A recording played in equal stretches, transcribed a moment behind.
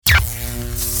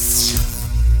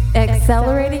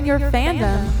Accelerating your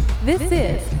fandom, this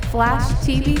is Flash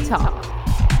TV Talk.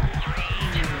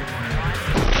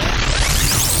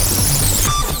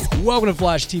 Welcome to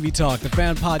Flash TV Talk, the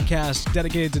fan podcast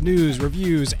dedicated to news,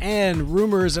 reviews, and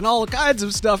rumors and all kinds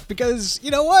of stuff because,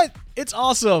 you know what? It's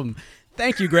awesome.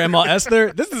 Thank you, Grandma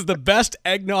Esther. This is the best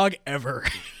eggnog ever.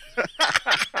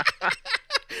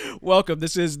 Welcome.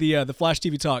 This is the Flash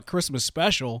TV Talk Christmas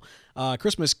special,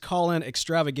 Christmas call-in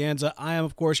extravaganza. I am,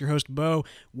 of course, your host, Bo.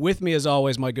 With me, as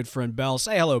always, my good friend, Bell.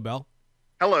 Say hello, Bell.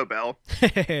 Hello, Bell.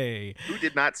 Hey. Who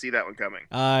did not see that one coming?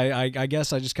 I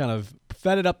guess I just kind of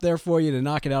fed it up there for you to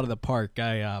knock it out of the park.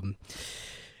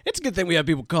 It's a good thing we have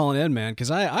people calling in, man,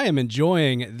 because I am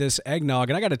enjoying this eggnog,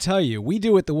 and I got to tell you, we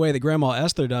do it the way that Grandma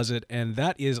Esther does it, and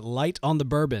that is light on the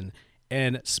bourbon,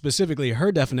 and specifically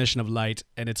her definition of light,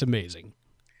 and it's amazing.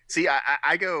 See,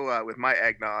 I go with my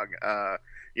eggnog.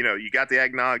 You got the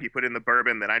eggnog, you put in the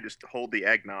bourbon, then I just hold the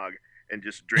eggnog and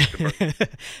just drink the bourbon.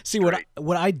 See,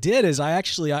 what I did is I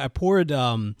poured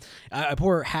I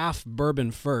pour half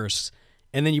bourbon first,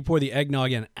 and then you pour the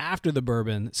eggnog in after the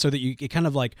bourbon, so that it kind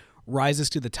of like rises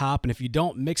to the top. And if you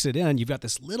don't mix it in, you've got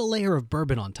this little layer of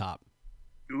bourbon on top.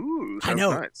 Ooh, I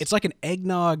know. Nice. It's like an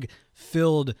eggnog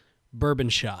filled bourbon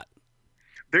shot.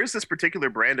 There's this particular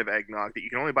brand of eggnog that you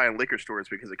can only buy in liquor stores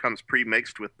because it comes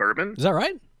pre-mixed with bourbon. Is that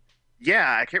right? Yeah,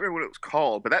 I can't remember what it was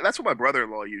called, but that's what my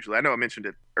brother-in-law usually. I know I mentioned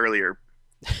it earlier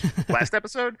last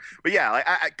episode, but yeah,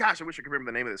 I wish I could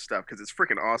remember the name of this stuff because it's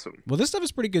freaking awesome. Well, this stuff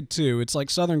is pretty good too. It's like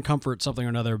Southern Comfort something or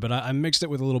another, but I mixed it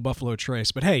with a little Buffalo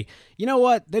Trace. But hey, you know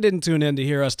what? They didn't tune in to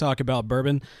hear us talk about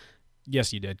bourbon.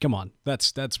 Yes, you did. Come on.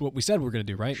 That's what we said we were going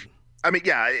to do, right? I mean,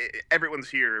 yeah, everyone's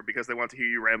here because they want to hear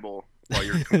you ramble while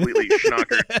you're completely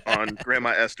schnockered on Grandma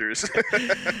Esther's.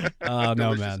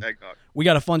 No, man. Eggnog. We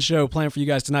got a fun show planned for you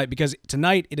guys tonight because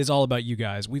tonight it is all about you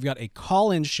guys. We've got a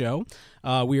call-in show.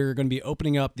 We are going to be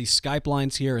opening up the Skype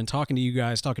lines here and talking to you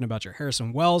guys, talking about your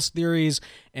Harrison Wells theories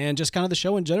and just kind of the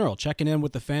show in general, checking in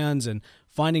with the fans and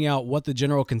finding out what the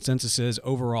general consensus is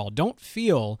overall. Don't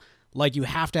feel like you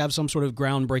have to have some sort of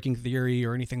groundbreaking theory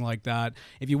or anything like that.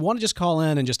 If you want to just call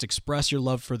in and just express your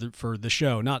love for the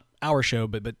show, not our show,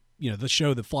 but the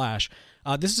show, The Flash,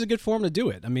 this is a good forum to do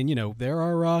it. I mean, there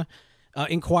are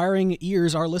inquiring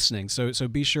ears are listening, so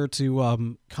be sure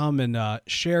to come and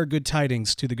share good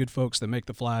tidings to the good folks that make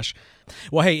The Flash.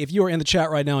 Well, hey, if you are in the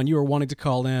chat right now and you are wanting to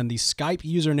call in, the Skype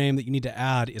username that you need to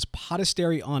add is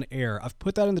Podastery on Air. I've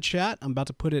put that in the chat. I'm about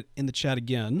to put it in the chat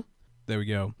again. There we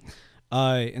go.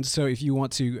 And so if you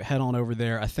want to head on over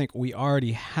there, I think we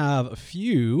already have a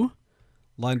few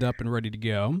lined up and ready to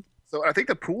go. So I think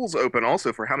the pool's open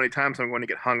also for how many times I'm going to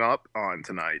get hung up on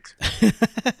tonight.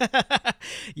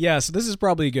 Yeah, so this is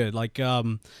probably good. Like, it's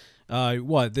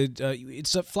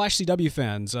Flash CW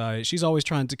fans. She's always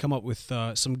trying to come up with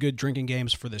some good drinking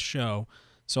games for this show.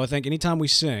 So I think anytime we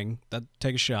sing,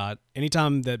 take a shot.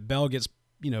 Anytime that Bell gets,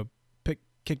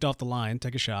 kicked off the line,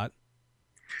 take a shot.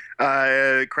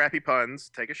 Crappy puns,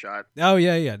 take a shot. Oh,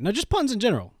 yeah. No, just puns in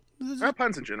general.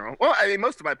 Puns in general. Well, I mean,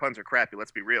 most of my puns are crappy,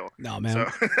 let's be real. No,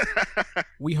 man. So.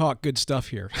 We hawk good stuff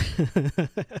here.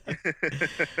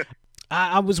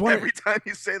 I was wondering. Every time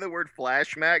you say the word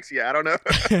Flash, Max, I don't know.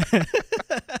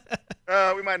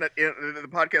 We might not end, the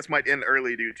podcast might end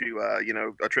early due to,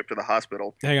 a trip to the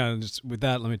hospital. Hang on. Just with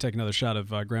that, let me take another shot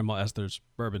of Grandma Esther's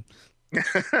bourbon.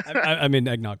 I mean,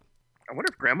 eggnog. I wonder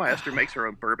if Grandma Esther makes her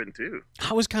own bourbon too.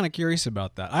 I was kind of curious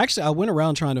about that. I went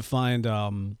around trying to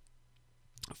find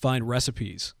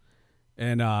recipes,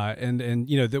 and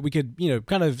that we could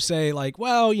kind of say like,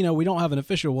 well, we don't have an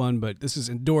official one, but this is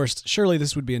endorsed. Surely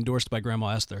this would be endorsed by Grandma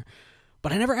Esther.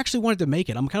 But I never actually wanted to make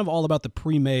it. I'm kind of all about the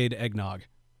pre-made eggnog.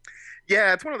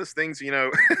 Yeah, it's one of those things,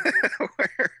 where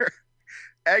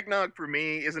eggnog for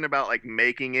me isn't about like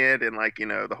making it and like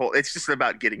the whole. It's just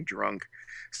about getting drunk.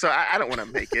 So I don't want to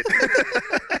make it.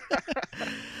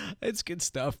 It's good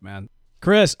stuff, man.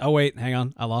 Chris, oh wait, hang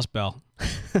on. I lost Bell.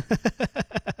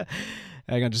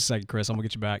 Hang on just a second, Chris. I'm going to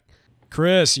get you back.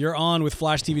 Chris, you're on with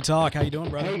Flash TV Talk. How you doing,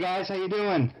 brother? Hey, guys. How you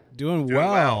doing? Doing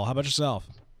well. How about yourself?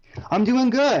 I'm doing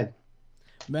good.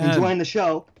 Man, enjoying the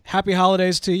show. Happy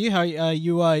holidays to you. How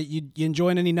you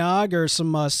enjoying any nog or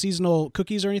some seasonal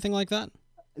cookies or anything like that?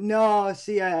 No,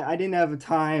 see, I didn't have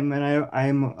time,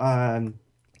 and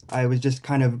I was just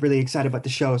kind of really excited about the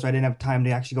show, so I didn't have time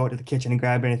to actually go to the kitchen and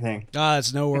grab anything.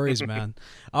 It's no worries, man.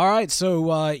 All right, so,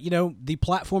 the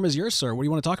platform is yours, sir. What do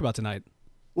you want to talk about tonight?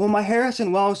 Well, my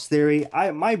Harrison Wells theory,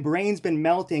 my brain's been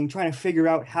melting trying to figure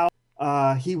out how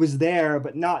he was there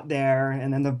but not there,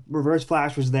 and then the Reverse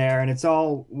Flash was there, and it's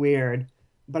all weird.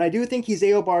 But I do think he's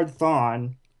Eobard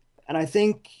Thawne, and I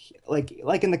think like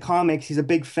in the comics, he's a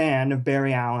big fan of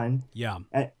Barry Allen, Yeah.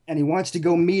 and he wants to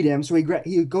go meet him. So he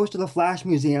goes to the Flash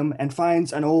Museum and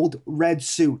finds an old red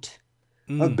suit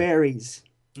of Mm. Barry's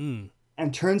Mm.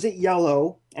 and turns it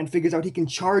yellow and figures out he can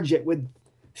charge it with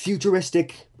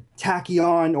futuristic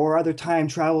tachyon or other time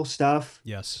travel stuff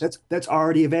Yes. that's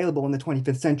already available in the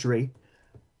 25th century.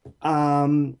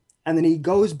 And then he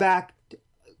goes back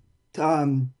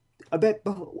a bit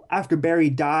after Barry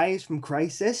dies from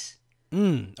Crisis.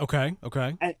 Okay.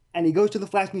 Okay. And he goes to the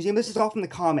Flash Museum. This is all from the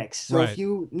comics. So Right. if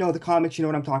you know the comics, you know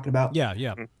what I'm talking about. Yeah.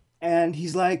 Yeah. And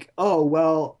he's like, oh,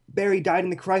 well, Barry died in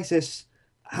the Crisis.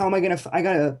 How am I going to, I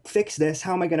got to fix this.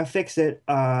 How am I going to fix it?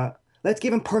 Let's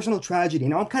give him personal tragedy.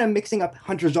 Now I'm kind of mixing up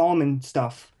Hunter Zolomon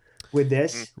stuff with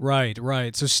this. Right.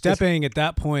 Right. So stepping at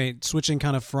that point, switching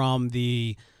kind of from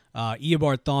the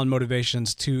Eobard Thawne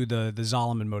motivations to the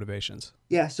Zolomon motivations.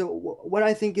 Yeah. So what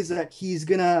I think is that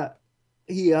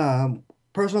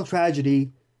personal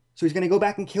tragedy. So he's going to go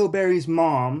back and kill Barry's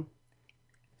mom.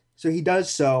 So he does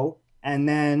so. And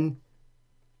then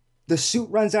the suit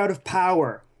runs out of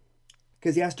power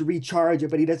because he has to recharge it,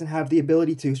 but he doesn't have the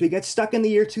ability to. So he gets stuck in the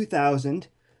year 2000,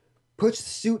 puts the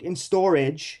suit in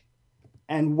storage,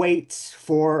 and waits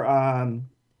for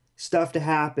stuff to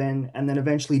happen, and then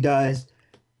eventually does.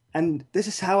 And this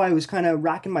is how I was kind of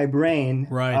racking my brain.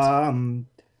 Right.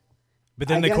 But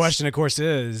then I the guess- question, of course,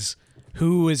 is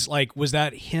who is like, was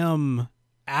that him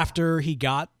after he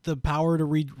got the power to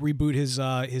reboot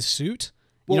his suit?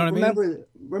 You know what I mean?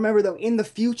 Remember though, in the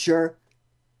future,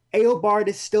 Eobard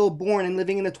is still born and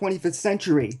living in the 25th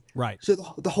century. Right. So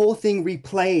the whole thing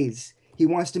replays. He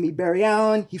wants to meet Barry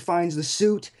Allen. He finds the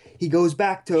suit. He goes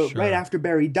back to Sure. right after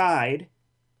Barry died.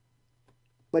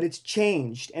 But it's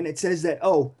changed. And it says that,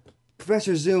 oh,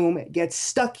 Professor Zoom gets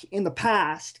stuck in the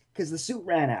past because the suit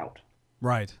ran out.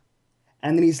 Right.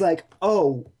 And then he's like,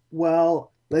 oh,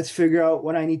 well, let's figure out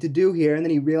what I need to do here. And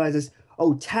then he realizes,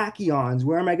 oh, tachyons.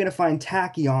 Where am I going to find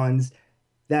tachyons?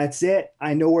 That's it.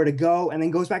 I know where to go. And then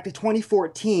goes back to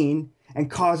 2014 and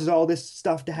causes all this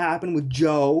stuff to happen with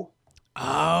Joe.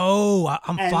 Oh,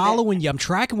 I'm And following you. I'm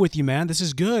tracking with you, man. This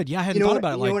is good. Yeah, I hadn't thought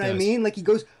about it like You know what I this. mean? Like he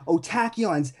goes, oh,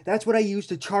 tachyons. That's what I used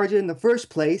to charge it in the first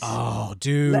place. Oh,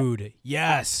 dude.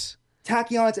 Yes.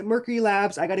 Tachyons at Mercury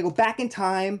Labs. I got to go back in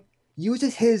time.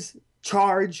 Uses his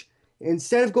charge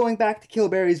instead of going back to kill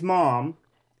Barry's mom.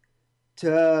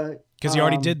 Because he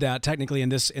already did that technically in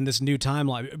this new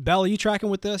timeline. Bell, are you tracking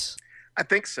with this? I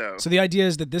think so. So the idea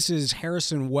is that this is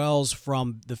Harrison Wells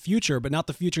from the future, but not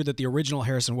the future that the original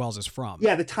Harrison Wells is from.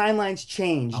 Yeah, the timeline's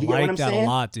changed. I You get what like I'm that saying? a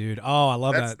lot, dude. Oh, I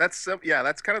love that. That's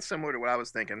kind of similar to what I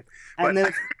was thinking. And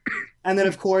then, and then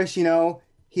of course, he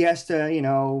has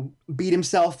to, beat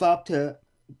himself up to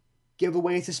give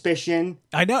away suspicion.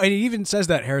 I know, and he even says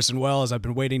that, Harrison Wells, I've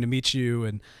been waiting to meet you,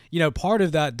 and part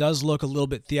of that does look a little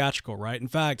bit theatrical, right? In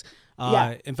fact,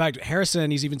 Harrison,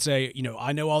 he's even say,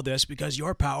 I know all this because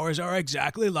your powers are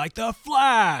exactly like the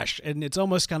Flash, and it's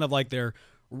almost kind of like they're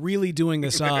really doing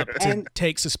this up to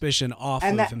take suspicion off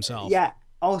of himself. Yeah.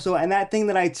 Also, and that thing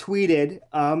that I tweeted,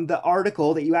 the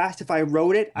article that you asked if I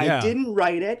wrote it, Yeah. I didn't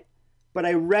write it, but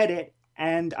I read it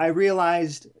and I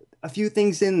realized a few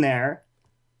things in there.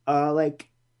 Like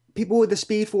people with the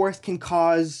Speed Force can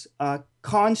cause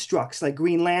constructs like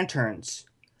Green Lanterns.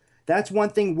 That's one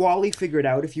thing Wally figured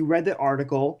out if you read the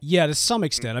article. Yeah, to some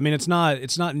extent. I mean, it's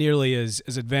not nearly as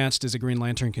advanced as a Green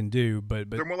Lantern can do, but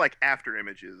they're more like after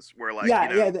images, where like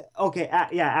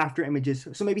after images.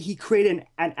 So maybe he created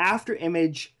an after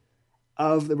image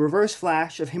of the Reverse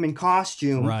Flash of him in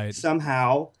costume Right.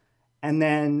 somehow, and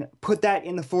then put that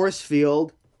in the force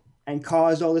field and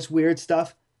caused all this weird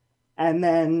stuff, and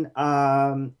then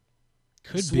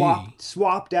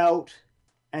swapped out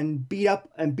and beat up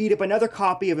another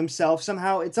copy of himself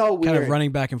somehow. It's all weird. kind of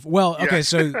running back and forth. Well, okay,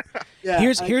 so Yeah,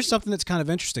 here's something that's kind of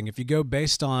interesting. If you go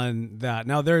based on that,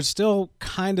 now there's still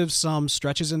kind of some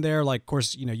stretches in there. Like, of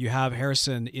course, you have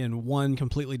Harrison in one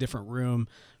completely different room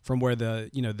from where the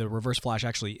Reverse Flash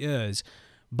actually is.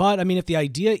 But I mean, if the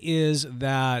idea is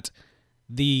that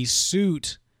the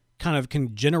suit kind of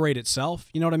can generate itself,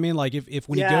 you know what I mean? Like if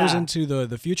when he goes into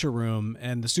the future room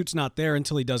and the suit's not there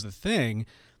until he does the thing,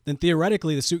 then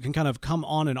theoretically the suit can kind of come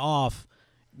on and off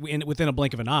within a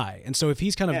blink of an eye. And so if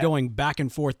he's kind of going back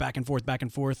and forth,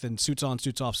 and suits on,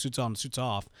 suits off, suits on, suits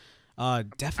off,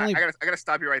 definitely. I gotta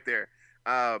stop you right there.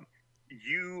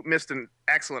 You missed an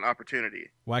excellent opportunity.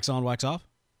 Wax on, wax off?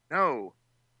 No,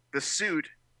 the suit,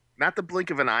 not the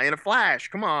blink of an eye in a flash.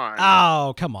 Come on.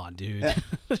 Oh, come on, dude.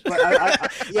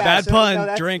 Bad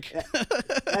pun. Drink.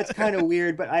 That's kind of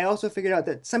weird. But I also figured out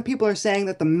that some people are saying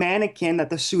that the mannequin that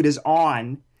the suit is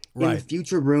on in the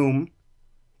future room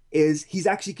is he's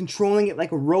actually controlling it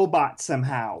like a robot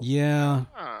somehow. Yeah.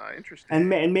 Interesting.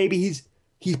 And maybe he's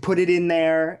put it in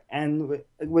there and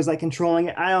was like controlling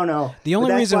it. I don't know. The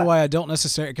only reason why I don't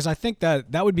necessarily, because I think that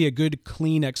would be a good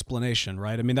clean explanation,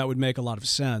 right? I mean, that would make a lot of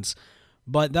sense.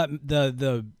 But that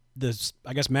the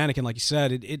I guess mannequin, like you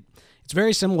said, it's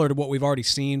very similar to what we've already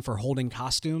seen for holding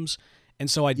costumes, and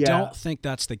so I don't think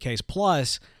that's the case.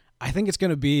 Plus, I think it's going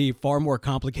to be far more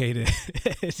complicated,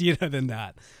 than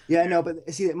that. Yeah, no,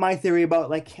 but see, my theory about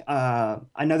like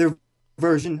another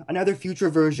future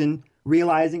version,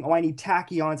 realizing, oh, I need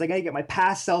tachyons. I got to get my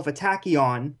past self a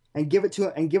tachyon and give it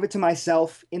to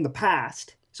myself in the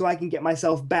past, so I can get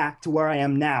myself back to where I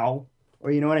am now.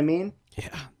 Or you know what I mean?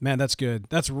 Yeah, man, that's good.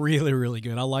 That's really, really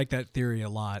good. I like that theory a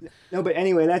lot. No, but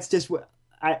anyway, that's just what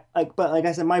I like. But like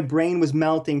I said, my brain was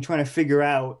melting trying to figure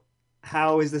out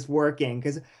how is this working,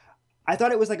 because I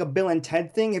thought it was like a Bill and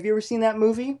Ted thing. Have you ever seen that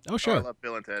movie? Oh, sure. I love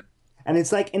Bill and Ted. And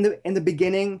it's like in the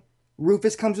beginning,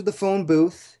 Rufus comes with the phone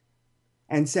booth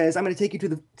and says, "I'm going to take you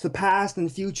to the past and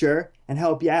the future and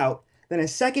help you out." Then a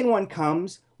second one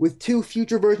comes with 2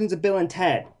 future versions of Bill and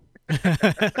Ted.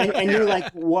 and you're like,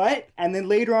 what? And then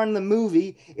later on in the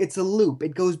movie, it's a loop.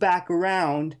 It goes back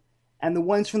around, and the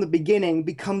ones from the beginning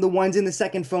become the ones in the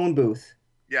second phone booth.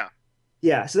 Yeah.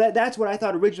 Yeah, so that's what I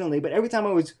thought originally. But every time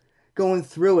I was going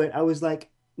through it, I was like,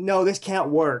 no, this can't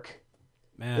work.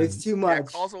 Man. It's too much. Yeah,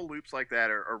 causal loops like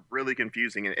that are really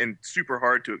confusing and super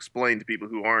hard to explain to people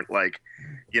who aren't like,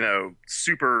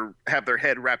 super have their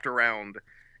head wrapped around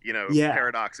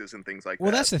paradoxes and things like that.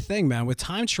 Well, that's the thing, man. With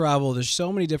time travel, there's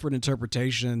so many different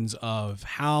interpretations of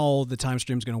how the time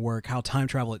stream is going to work, how time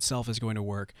travel itself is going to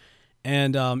work.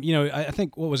 And, I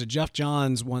think, what was it? Jeff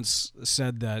Johns once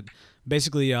said that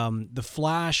basically the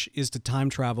Flash is to time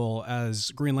travel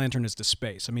as Green Lantern is to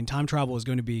space. I mean, time travel is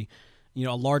going to be,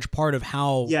 a large part of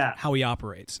how he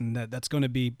operates, and that's going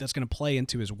to play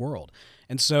into his world.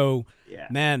 And so,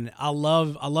 man, I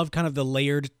love kind of the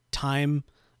layered time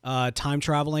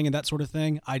traveling and that sort of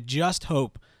thing. I just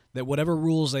hope that whatever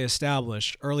rules they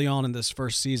establish early on in this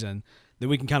first season, that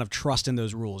we can kind of trust in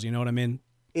those rules. You know what I mean?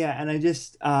 Yeah, and I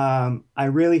just, I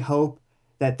really hope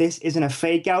that this isn't a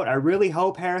fake out. I really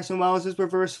hope Harrison Wells is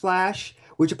Reverse Flash,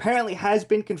 which apparently has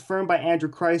been confirmed by Andrew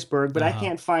Kreisberg, but I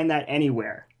can't find that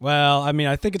anywhere. Well, I mean,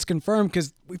 I think it's confirmed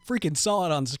because we freaking saw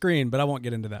it on screen, but I won't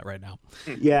get into that right now.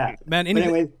 Yeah. Man,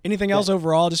 anything else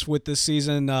overall just with this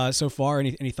season so far?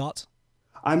 Any thoughts?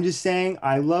 I'm just saying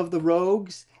I love the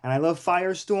Rogues and I love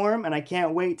Firestorm, and I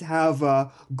can't wait to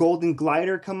have Golden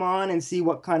Glider come on and see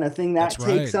what kind of thing that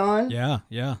takes on. Yeah.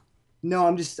 No,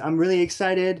 I'm really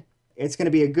excited. It's going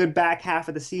to be a good back half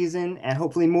of the season and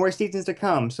hopefully more seasons to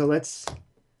come. So let's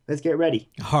get ready.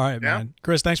 All right, man.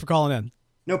 Chris, thanks for calling in.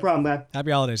 No problem, man.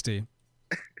 Happy holidays to you.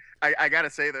 I gotta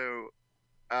say though,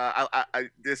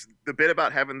 the bit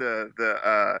about having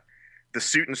the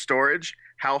suit in storage.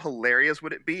 How hilarious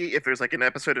would it be if there's like an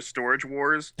episode of Storage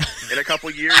Wars in a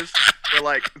couple years where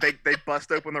like they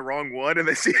bust open the wrong one and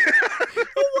they see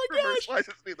oh my gosh,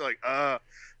 they're like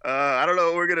I don't know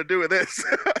what we're gonna do with this.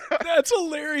 That's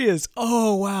hilarious.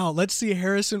 Oh wow, let's see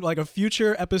Harrison, like a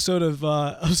future episode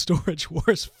of Storage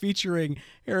Wars featuring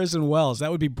Harrison Wells.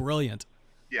 That would be brilliant.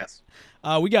 Yes.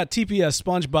 We got TPS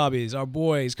SpongeBobbies, our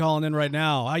boys, calling in right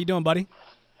now. How you doing, buddy?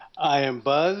 I am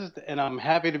buzzed, and I'm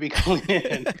happy to be calling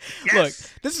in. Yes.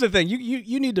 Look, this is the thing.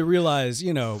 You need to realize,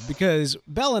 because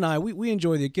Belle and I, we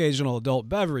enjoy the occasional adult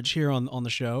beverage here on the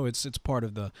show. It's part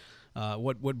of the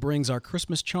what brings our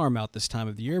Christmas charm out this time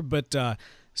of the year. But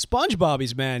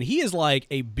SpongeBobbies, man, he is like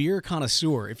a beer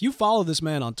connoisseur. If you follow this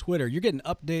man on Twitter, you're getting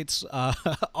updates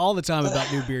all the time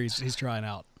about new beer he's trying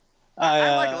out.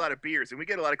 I like a lot of beers, and we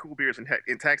get a lot of cool beers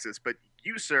in Texas. But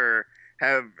you, sir,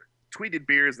 have tweeted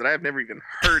beers that I have never even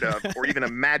heard of or even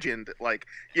imagined. Like,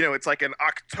 it's like an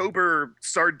October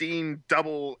sardine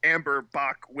double amber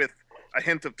bock with a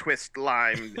hint of twist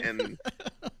lime and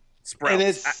sprouts. And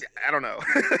it's, I don't know.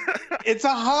 It's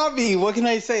a hobby. What can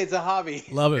I say? It's a hobby.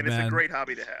 Love it, and man. It's a great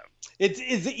hobby to have. It's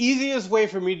the easiest way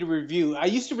for me to review. I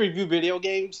used to review video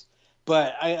games,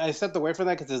 but I stepped away from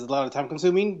that because it's a lot of time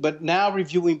consuming. But now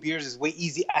reviewing beers is way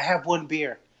easy. I have one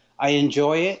beer. I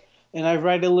enjoy it. And I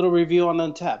write a little review on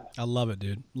Untappd. I love it,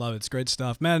 dude. Love it. It's great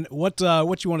stuff. Man, what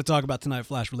you want to talk about tonight,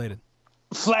 Flash related?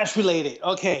 Flash related.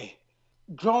 Okay.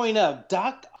 Growing up,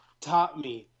 Doc taught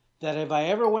me that if I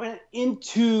ever went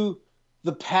into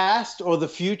the past or the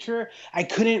future, I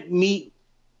couldn't meet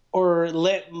or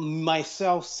let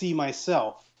myself see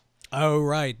myself. Oh,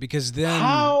 right. Because then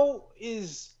How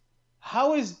is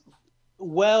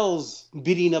Wells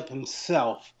beating up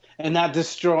himself and not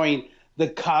destroying the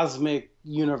cosmic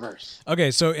universe.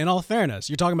 Okay, so in all fairness,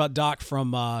 you're talking about Doc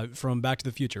from Back to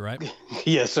the Future, right?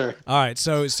 Yes, sir. All right,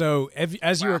 so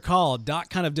as you recall, Doc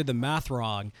kind of did the math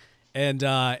wrong, and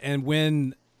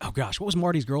when oh gosh, what was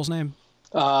Marty's girl's name?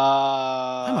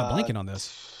 How am I blanking on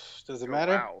this? Does it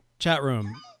matter? Wow. Chat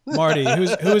room, Marty, who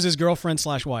is his girlfriend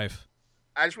 / wife?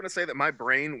 I just want to say that my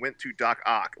brain went to Doc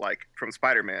Ock, like from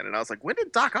Spider-Man, and I was like, when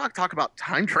did Doc Ock talk about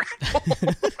time travel?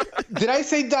 Did I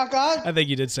say Doc Ock? I think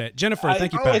you did say it. Jennifer,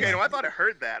 thank you, Oh, Pac-Man. okay, no, I thought I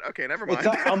heard that. Okay, never mind.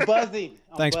 I'm buzzing.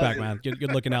 Thanks, Pac-Man.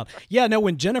 Good looking out. Yeah, no,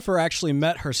 when Jennifer actually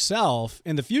met herself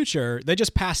in the future, they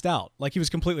just passed out. Like he was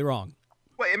completely wrong.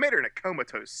 Well, it made her in a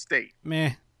comatose state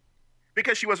Meh.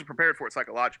 because she wasn't prepared for it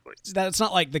psychologically. That's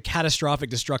not like the catastrophic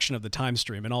destruction of the time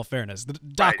stream, in all fairness. The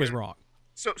Doc was wrong.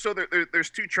 So there's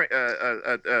two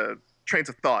trains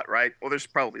of thought, right? Well, there's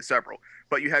probably several,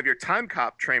 but you have your time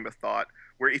cop train of thought,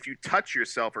 where if you touch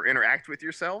yourself or interact with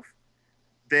yourself,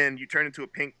 then you turn into a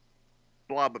pink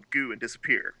blob of goo and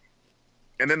disappear.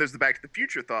 And then there's the Back to the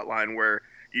Future thought line, where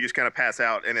you just kind of pass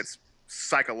out, and it's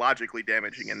psychologically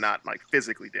damaging and not like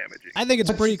physically damaging. I think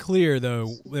it's pretty clear,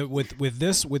 though,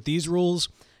 with these rules,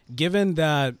 given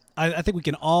that I think we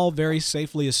can all very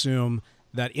safely assume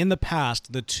that in the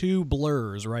past, the two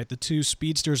blurs, right, the two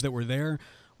speedsters that were there,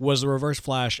 was the Reverse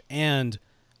Flash and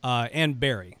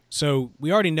Barry. So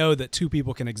we already know that two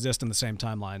people can exist in the same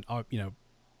timeline,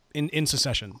 in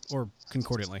succession or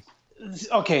concordantly.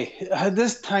 Okay,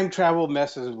 this time travel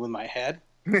messes with my head.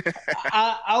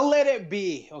 I'll let it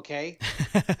be. Okay.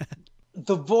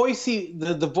 The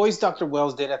voice Dr.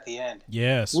 Wells did at the end.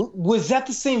 Yes. Was that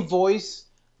the same voice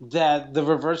that the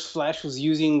Reverse Flash was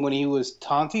using when he was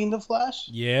taunting the Flash?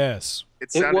 Yes.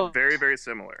 It sounded very, very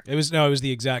similar. It was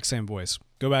the exact same voice.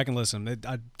 Go back and listen.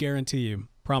 I guarantee you,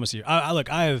 promise you.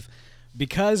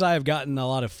 Because I have gotten a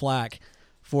lot of flack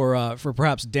for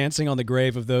perhaps dancing on the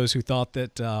grave of those who thought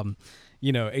that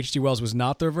H.G. Wells was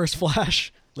not the Reverse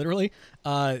Flash, literally.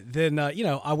 Then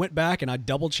I went back and I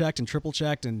double checked and triple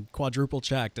checked and quadruple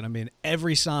checked, and I mean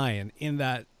every sign in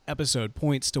that episode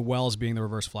points to Wells being the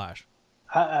Reverse Flash.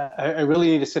 I really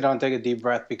need to sit down and take a deep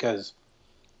breath because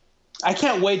I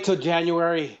can't wait till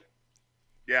January.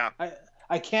 Yeah.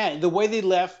 I can't. The way they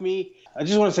left me, I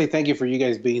just want to say thank you for you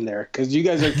guys being there because you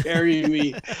guys are carrying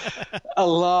me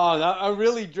along. I'm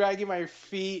really dragging my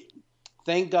feet.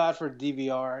 Thank God for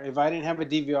DVR. If I didn't have a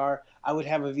DVR, I would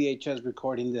have a VHS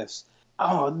recording this.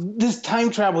 Oh, this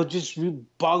time travel just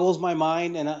boggles my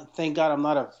mind, and thank God I'm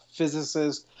not a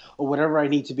physicist or whatever I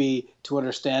need to be to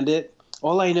understand it.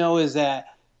 All I know is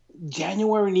that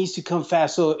January needs to come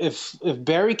fast. So if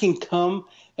Barry can come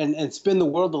and spin the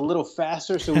world a little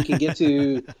faster so we can get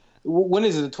to when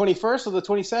is it, the 21st or the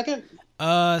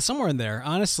 22nd? Somewhere in there.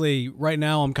 Honestly, right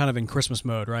now I'm kind of in Christmas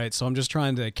mode, right? So I'm just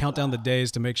trying to count down the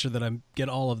days to make sure that I get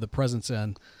all of the presents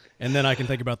in, and then I can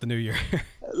think about the new year.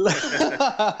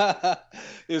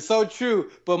 It's so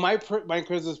true. But my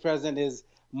Christmas present is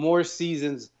more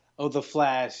seasons of The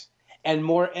Flash and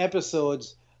more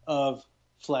episodes of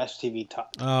Flash TV Talk.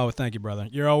 Oh, thank you, brother.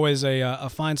 You're always a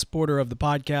fine supporter of the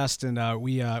podcast, and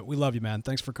we love you, man.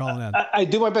 Thanks for calling in. I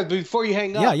do my best. But before you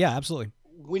hang up, yeah, absolutely.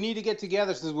 We need to get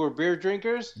together since we're beer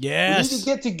drinkers. Yes. We need to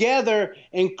get together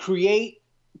and create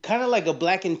kind of like a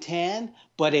black and tan,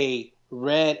 but a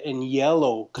red and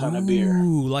yellow kind of beer.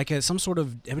 Ooh, like some sort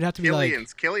of. It would have to be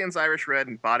Killian's Irish Red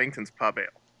and Boddington's Pub Ale.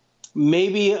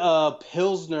 Maybe a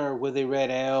Pilsner with a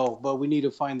red ale, but we need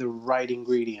to find the right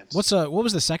ingredients. What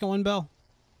was the second one, Bell?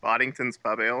 Boddington's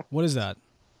Pub Ale. What is that?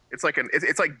 It's like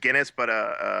it's like Guinness, but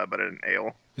an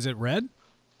ale. Is it red?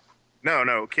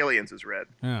 No, Killian's is red.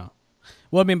 Yeah.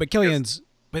 Well, I mean, but Killian's.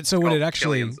 But so would it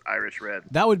actually? Killian's Irish Red.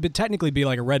 That would technically be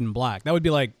like a red and black. That would be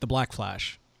like the Black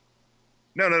Flash.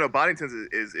 No. Boddington's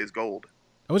is gold.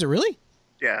 Oh, is it really?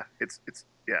 Yeah, it's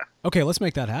yeah. Okay, let's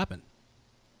make that happen.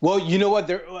 Well, you know what?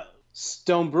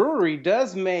 Stone Brewery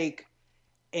does make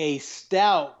a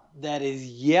stout that is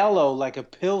yellow like a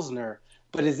Pilsner,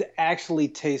 but it actually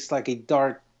tastes like a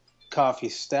dark coffee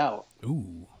stout.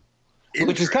 Ooh.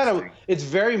 Which is it's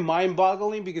very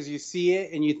mind-boggling because you see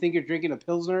it and you think you're drinking a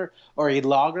Pilsner or a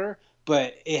lager,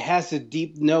 but it has the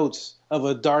deep notes of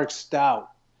a dark stout.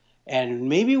 And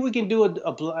maybe we can do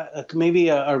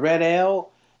a red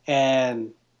ale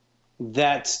and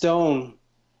that Stone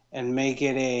and make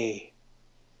it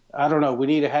I don't know. We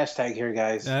need a hashtag here,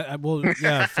 guys.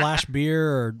 Flash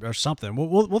beer or something.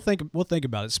 We'll think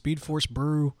about it. Speed Force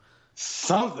Brew.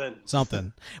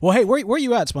 Something. Well, hey, where are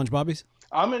you at, SpongeBobbies?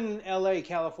 I'm in L.A.,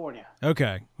 California.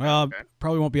 Okay. Well,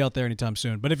 probably won't be out there anytime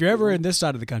soon. But if you're ever in this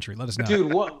side of the country, let us know.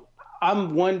 Dude,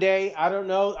 I'm one day. I don't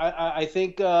know. I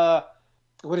think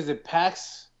what is it?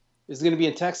 PAX is going to be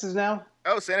in Texas now.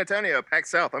 Oh, San Antonio, Pac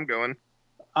South. I'm going.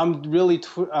 I'm really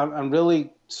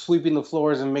sweeping the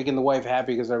floors and making the wife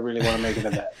happy because I really want to make it to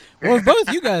that. Well, if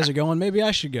both you guys are going, maybe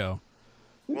I should go.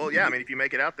 Well, yeah. I mean, if you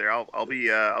make it out there, I'll be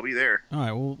there. All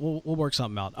right, we'll work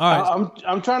something out. All right.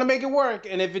 I'm trying to make it work,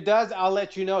 and if it does, I'll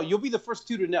let you know. You'll be the first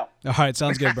two to know. All right,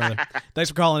 sounds good, brother. Thanks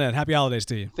for calling in. Happy holidays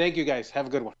to you. Thank you, guys. Have a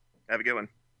good one. Have a good one.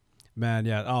 Man,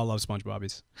 yeah. Oh, I love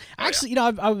SpongeBobbies. Actually,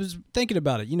 I was thinking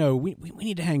about it. We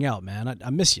need to hang out, man. I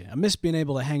miss you. I miss being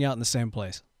able to hang out in the same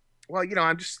place. Well,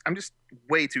 I'm just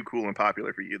way too cool and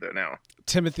popular for you though now.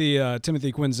 Timothy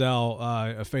Quinzel,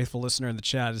 a faithful listener in the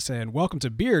chat, is saying, "Welcome to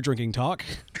beer drinking talk."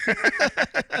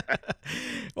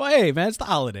 Well, hey, man, it's the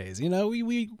holidays.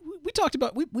 We talked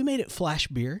about we made it flash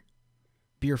beer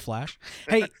flash.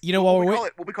 Hey, while we're waiting,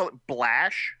 what we call it,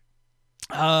 blash,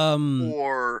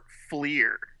 or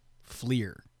fleer.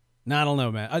 Fleer. No, I don't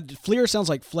know, man. Fleer sounds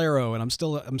like flaro, and I'm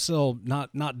still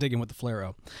not digging with the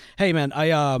flaro. Hey, man,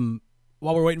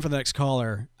 while we're waiting for the next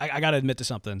caller, I got to admit to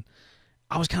something.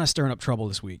 I was kind of stirring up trouble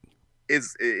this week.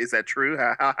 Is that true?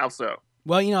 How so?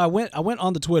 Well, I went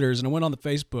on the Twitters and I went on the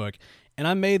Facebook, and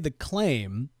I made the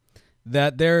claim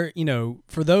that there,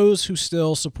 for those who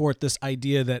still support this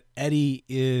idea that Eddie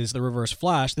is the Reverse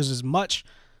Flash, there's as much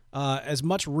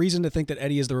reason to think that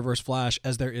Eddie is the Reverse Flash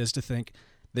as there is to think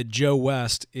that Joe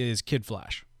West is Kid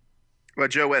Flash. Well,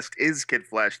 Joe West is Kid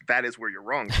Flash. That is where you're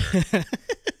wrong, sir.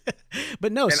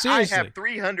 But no, and seriously. I have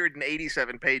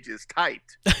 387 pages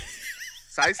typed.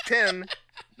 Size 10,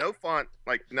 no font,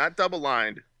 like not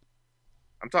double-lined.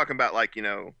 I'm talking about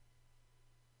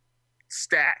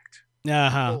stacked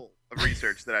full of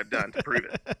research that I've done to prove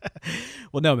it.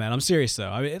 Well, no, man, I'm serious though.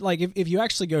 I mean, if you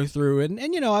actually go through and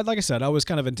like I said, I was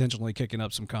kind of intentionally kicking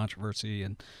up some controversy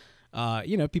and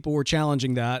people were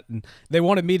challenging that, and they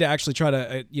wanted me to actually try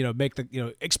to, make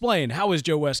explain how is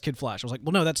Joe West Kid Flash. I was like,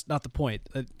 well, no, that's not the point,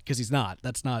 because he's not.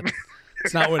 That's not.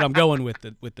 It's not what I'm going with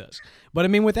this. But I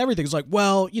mean, with everything, it's like,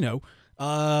 well,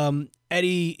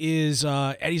 Eddie is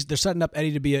they're setting up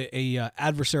Eddie to be a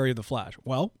adversary of the Flash.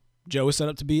 Well, Joe is set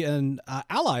up to be an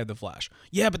ally of the Flash.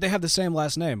 Yeah, but they have the same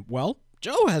last name. Well,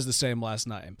 Joe has the same last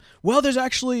name. Well, there's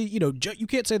actually, Joe, you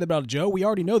can't say that about Joe. We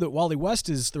already know that Wally West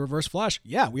is the Reverse Flash.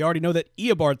 Yeah, we already know that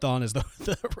Eobard is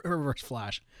the Reverse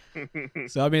Flash.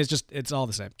 So, I mean, it's all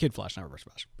the same. Kid Flash, not Reverse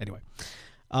Flash. Anyway.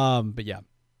 But yeah.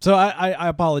 So I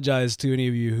apologize to any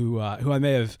of you who I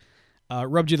may have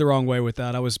rubbed you the wrong way with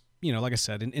that. I was, like I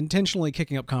said, intentionally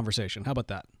kicking up conversation. How about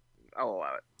that? I'll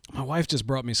allow it. My wife just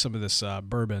brought me some of this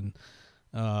bourbon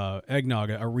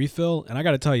eggnog, a refill, and I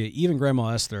got to tell you, even Grandma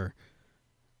Esther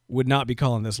would not be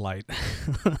calling this light.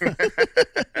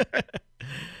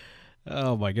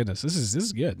 Oh my goodness, this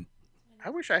is good. I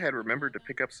wish I had remembered to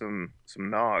pick up some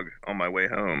nog on my way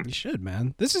home. You should,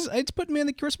 man. It's putting me in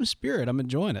the Christmas spirit. I'm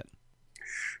enjoying it.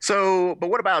 So, but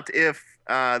what about if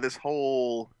this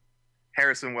whole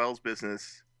Harrison Wells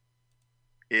business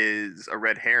is a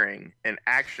red herring and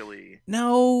actually...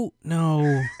 No.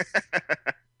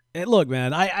 Look,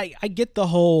 man, I get the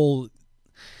whole...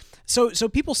 So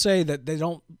people say that they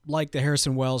don't like the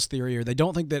Harrison Wells theory, or they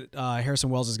don't think that Harrison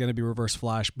Wells is going to be Reverse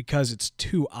Flash because it's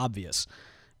too obvious.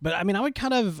 But I mean, I would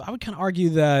kind of argue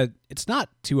that it's not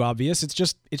too obvious. It's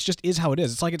just is how it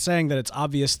is. It's like it's saying that it's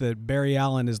obvious that Barry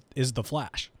Allen is the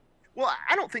Flash. Well,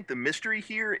 I don't think the mystery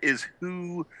here is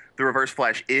who the Reverse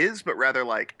Flash is, but rather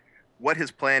like what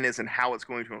his plan is and how it's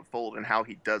going to unfold and how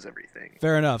he does everything.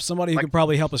 Fair enough. Somebody who could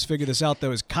probably help us figure this out,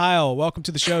 though, is Kyle. Welcome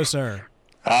to the show, sir.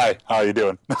 Hi, how you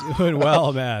doing? Doing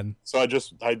well, man. So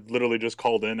I literally just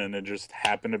called in, and it just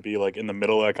happened to be like in the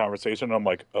middle of that conversation. I'm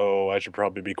like, oh, I should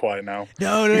probably be quiet now.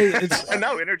 No, it's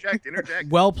no, interject.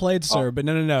 Well played, sir. But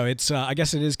no. It's I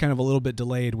guess it is kind of a little bit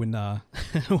delayed when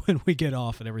when we get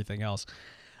off and everything else.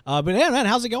 But yeah, man,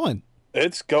 how's it going?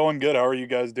 It's going good. How are you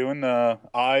guys doing? I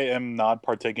am not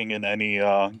partaking in any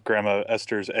Grandma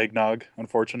Esther's eggnog,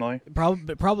 unfortunately.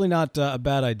 Probably not a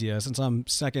bad idea, since I'm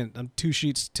 10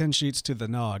 sheets to the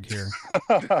nog here.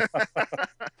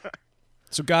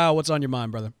 So, Kyle, what's on your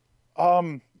mind, brother?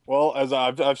 Well, as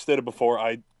I've stated before,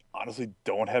 I honestly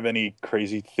don't have any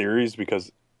crazy theories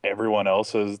because everyone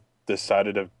else has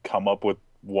decided to come up with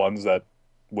ones that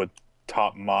would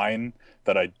top mine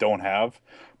that I don't have.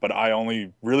 But I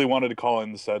only really wanted to call in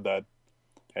and said that,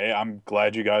 hey, I'm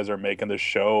glad you guys are making this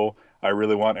show. I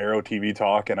really want Arrow TV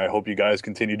talk, and I hope you guys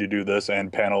continue to do this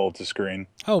and panel to screen.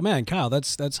 Oh man, Kyle,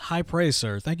 that's high praise,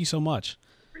 sir. Thank you so much.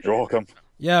 You're welcome.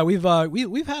 Yeah, we've had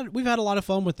a lot of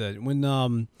fun with it. When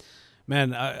I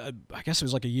guess it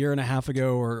was like a year and a half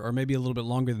ago, or maybe a little bit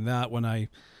longer than that, when I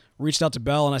reached out to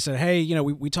Bell and I said, hey,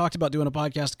 we talked about doing a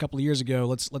podcast a couple of years ago.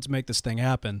 Let's make this thing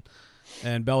happen.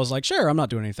 And Bell was like, "Sure, I'm not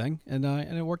doing anything," and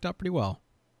it worked out pretty well.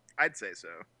 I'd say so.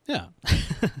 Yeah.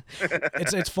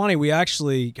 It's funny. We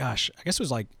actually, gosh, I guess it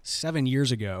was like 7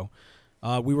 years ago.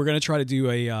 We were going to try to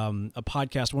do a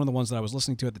podcast. One of the ones that I was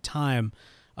listening to at the time,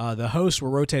 the hosts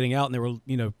were rotating out, and they were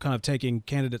kind of taking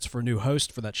candidates for a new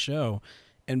host for that show.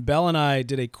 And Bell and I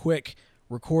did a quick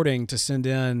recording to send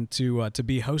in to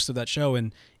be host of that show,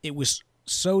 and it was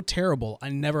so terrible. I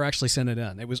never actually sent it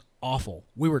in. It was awful.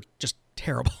 We were just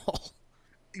terrible.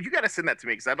 You got to send that to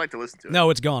me because I'd like to listen to it. No,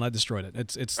 it's gone. I destroyed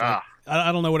it. It's like,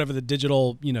 I don't know whatever the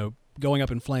digital going up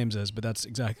in flames is, but that's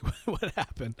exactly what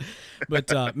happened.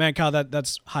 But man, Kyle,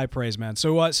 that's high praise, man.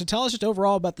 So tell us just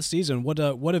overall about the season. What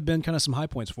have been kind of some high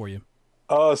points for you?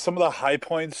 Some of the high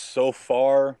points so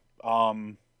far,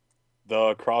 the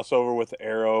crossover with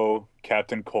Arrow,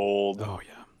 Captain Cold. Oh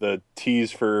yeah. The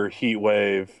tease for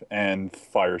Heatwave and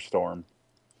Firestorm.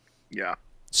 Yeah.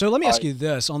 So let me ask you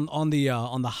this: on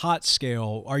the hot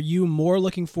scale, are you more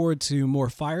looking forward to more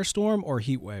Firestorm or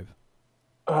Heatwave?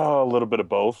 A little bit of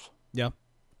both. Yeah.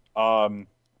 I'm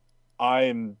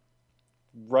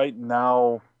right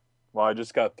now. Well, I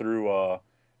just got through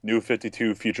New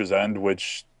 52 Future's End,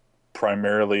 which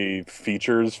primarily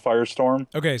features Firestorm.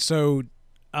 Okay, so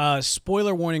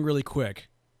spoiler warning, really quick,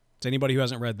 to anybody who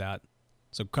hasn't read that.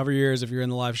 So cover your ears if you're in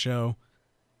the live show.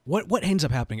 What ends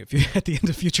up happening at the end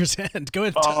of Future's End? Go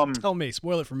ahead, tell me.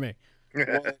 Spoil it for me.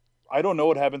 Well, I don't know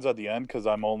what happens at the end because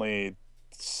I'm only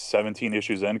 17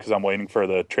 issues in because I'm waiting for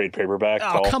the trade paperback.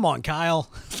 Oh, come on,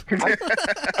 Kyle.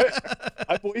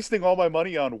 I'm wasting all my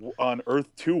money on Earth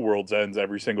 2 World's Ends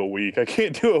every single week. I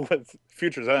can't do it with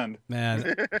Future's End.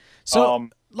 Man. So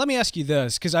let me ask you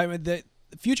this, because the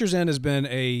Future's End has been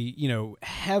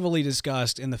heavily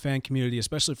discussed in the fan community,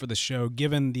 especially for the show,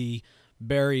 given the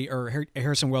Barry or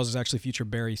Harrison Wells is actually future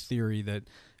Barry theory that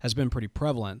has been pretty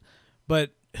prevalent.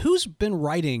 But who's been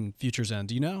writing Future's End?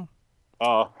 Do you know?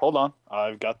 Hold on.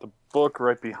 I've got the book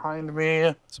right behind me.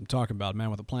 That's what I'm talking about, man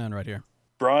with a plan right here.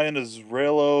 Brian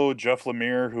Azzarello, Jeff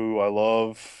Lemire, who I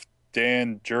love,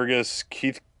 Dan Jurgis,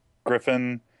 Keith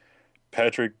Griffin,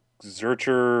 Patrick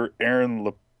Zurcher,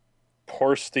 Aaron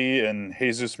Leporsti, and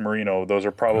Jesus Marino. Those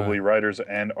are probably writers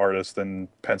and artists and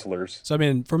pencilers. So, I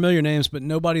mean, familiar names, but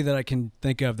nobody that I can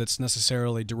think of that's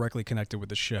necessarily directly connected with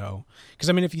the show. Because,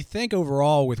 I mean, if you think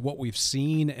overall with what we've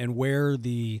seen and where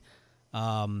the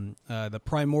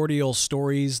primordial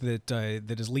stories that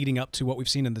is leading up to what we've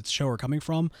seen in the show are coming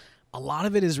from, a lot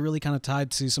of it is really kind of tied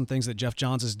to some things that Jeff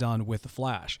Johns has done with The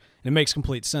Flash. And it makes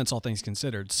complete sense, all things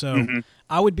considered. So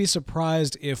I would be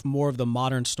surprised if more of the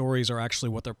modern stories are actually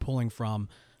what they're pulling from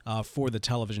for the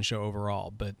television show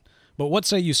overall. But what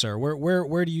say you, sir?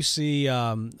 Where do you see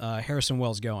Harrison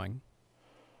Wells going?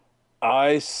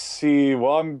 I see.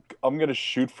 Well, I'm going to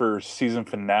shoot for season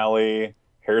finale.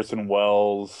 Harrison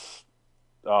Wells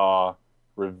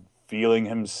revealing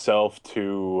himself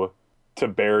to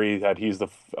Barry that he's the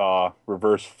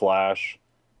reverse Flash,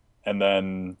 and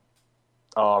then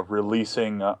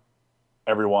releasing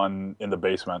everyone in the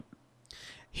basement.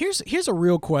 Here's a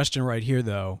real question right here,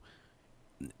 though.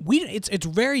 It's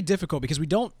very difficult because we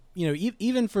don't,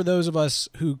 even for those of us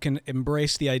who can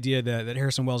embrace the idea that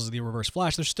Harrison Wells is the reverse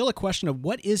Flash, there's still a question of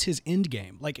what is his end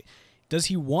game. Like, does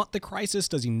he want the crisis?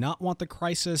 Does he not want the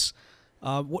crisis?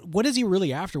 What is he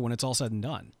really after when it's all said and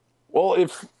done? Well,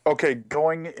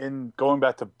 going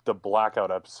back to the Blackout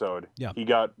episode, he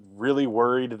got really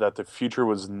worried that the future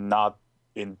was not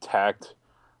intact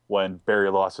when Barry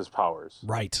lost his powers.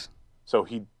 Right. So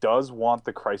he does want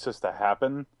the crisis to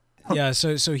happen. Yeah,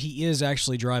 so he is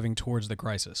actually driving towards the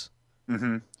crisis.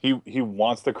 Mm-hmm. He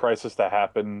wants the crisis to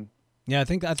happen. Yeah, I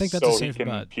think that's a safe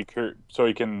bet. So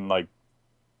he can like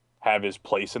have his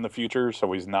place in the future,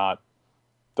 so he's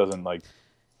doesn't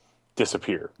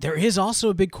disappear. There is also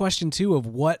a big question too of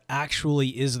what actually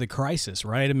is the crisis,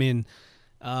 right? I mean,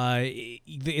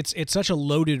 it's such a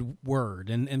loaded word,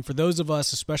 and for those of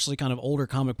us, especially kind of older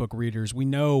comic book readers, we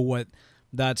know what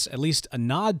that's at least a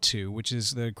nod to, which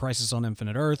is the Crisis on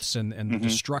Infinite Earths and the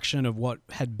destruction of what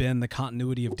had been the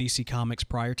continuity of DC Comics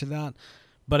prior to that.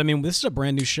 But I mean, this is a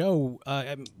brand new show.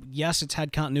 Yes, it's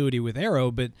had continuity with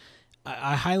Arrow, but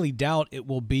I highly doubt it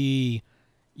will be,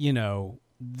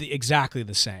 exactly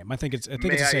the same. I think it's a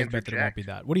safe bet that it won't be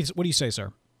that. What do you say,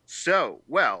 sir? So,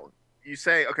 well, you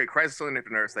say, okay, Crisis on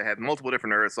Infinite Earths, they had multiple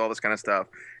different Earths, all this kind of stuff,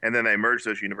 and then they merged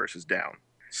those universes down.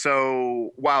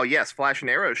 So, while yes, Flash and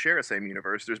Arrow share the same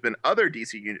universe, there's been other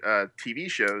DC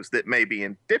TV shows that may be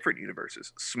in different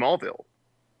universes. Smallville,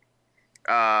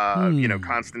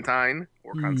 Constantine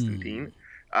or Constantine.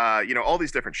 All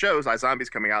these different shows, iZombies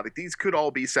coming out, these could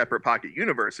all be separate pocket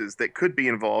universes that could be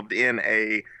involved in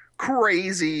a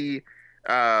crazy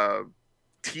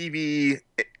TV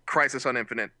Crisis on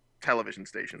Infinite television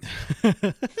station.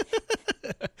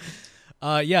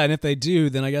 Yeah, and if they do,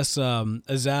 then I guess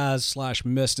Azaz /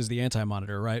 Mist is the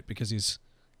Anti-Monitor, right? Because he's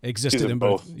existed in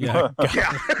both. Yeah,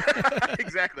 yeah,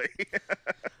 exactly.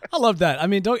 I love that. I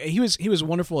mean, he was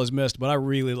wonderful as Mist, but I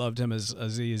really loved him as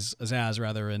Azaz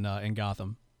rather in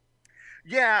Gotham.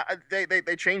 Yeah,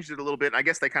 they changed it a little bit. And I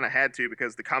guess they kind of had to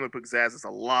because the comic book Zaz is a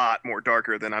lot more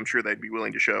darker than I'm sure they'd be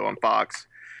willing to show on Fox.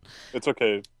 It's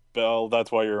okay, Bell.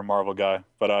 That's why you're a Marvel guy,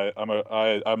 but I'm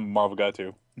a Marvel guy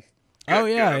too. Oh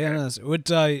yeah, okay. yeah.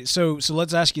 So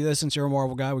let's ask you this: since you're a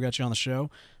Marvel guy, we got you on the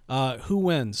show. Who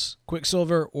wins,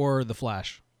 Quicksilver or the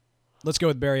Flash? Let's go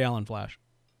with Barry Allen Flash.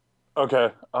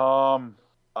 Okay.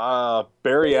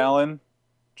 Barry Allen,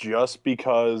 just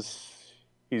because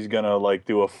he's gonna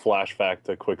do a flashback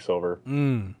to Quicksilver.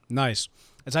 Nice.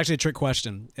 It's actually a trick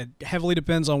question. It heavily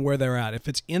depends on where they're at. If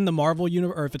it's in the Marvel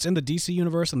universe, or if it's in the DC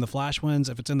universe, then the Flash wins.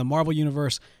 If it's in the Marvel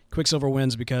universe, Quicksilver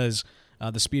wins because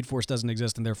the Speed Force doesn't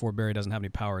exist, and therefore Barry doesn't have any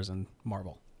powers in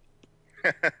Marvel.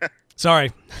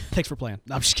 Sorry. Thanks for playing.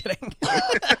 No, I'm just kidding.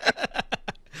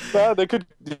 They could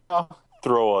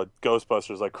throw a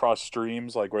Ghostbusters cross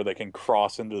streams, where they can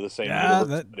cross into the same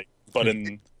universe. But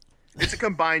it's a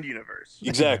combined universe.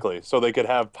 Exactly. So they could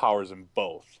have powers in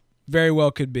both. Very well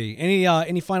could be.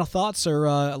 Any final thoughts or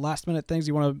last minute things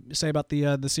you want to say about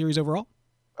the series overall?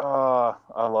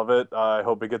 I love it. I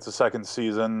hope it gets a second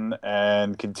season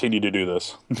and continue to do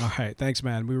this. All right. Thanks,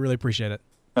 man. We really appreciate it.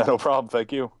 No problem.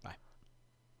 Thank you. Bye.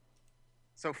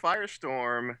 So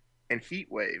Firestorm and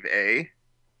Heatwave, eh?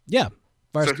 Yeah.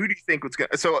 So who do you think was going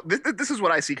to... So this is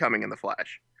what I see coming in The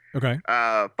Flash. Okay.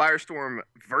 Firestorm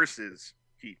versus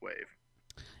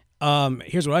Heatwave.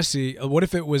 Here's what I see. What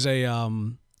if it was a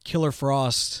Killer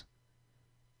Frost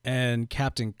and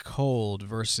Captain Cold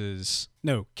versus...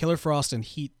 No, Killer Frost and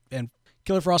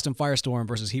Firestorm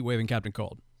versus Heatwave and Captain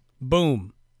Cold.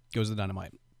 Boom. Goes the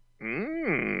dynamite.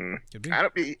 Could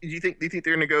be. Do you think they're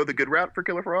going to go the good route for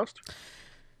Killer Frost?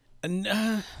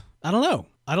 I don't know.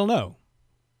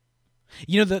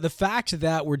 You know, the fact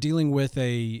that we're dealing with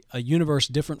a universe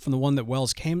different from the one that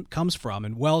Wells comes from,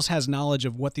 and Wells has knowledge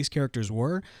of what these characters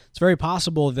were, it's very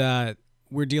possible that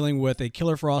we're dealing with a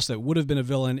Killer Frost that would have been a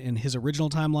villain in his original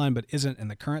timeline but isn't in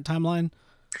the current timeline.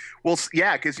 Well,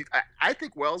 yeah, because I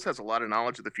think Wells has a lot of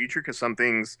knowledge of the future because some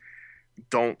things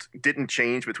didn't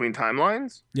change between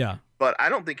timelines. Yeah. But I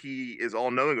don't think he is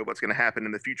all knowing of what's going to happen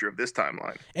in the future of this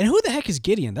timeline. And who the heck is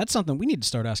Gideon? That's something we need to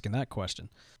start asking that question.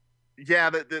 Yeah,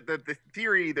 the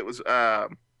theory that was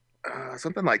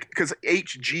something like, because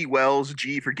H.G. Wells,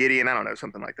 G for Gideon, I don't know,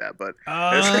 something like that. But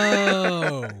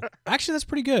actually, that's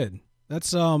pretty good.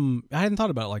 That's I hadn't thought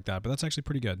about it like that, but that's actually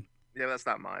pretty good. Yeah, that's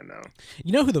not mine though.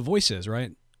 You know who the voice is,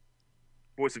 right?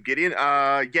 Voice of Gideon?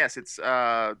 Yes, it's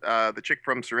the chick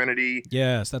from Serenity.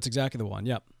 Yes, that's exactly the one.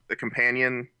 Yep. The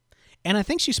companion. And I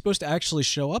think she's supposed to actually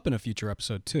show up in a future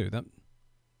episode too.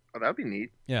 That'd be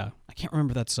neat. Yeah, I can't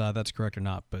remember if that's correct or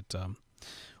not, but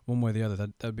one way or the other,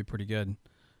 that'd be pretty good.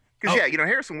 Because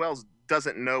Harrison Wells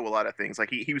doesn't know a lot of things. Like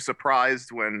he was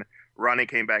surprised when Ronnie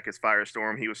came back as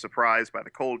Firestorm. He was surprised by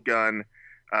the cold gun.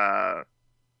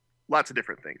 Lots of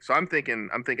different things. So I'm thinking.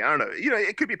 I don't know.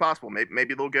 It could be possible.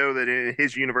 Maybe they'll go that in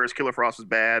his universe, Killer Frost is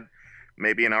bad.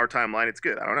 Maybe in our timeline, it's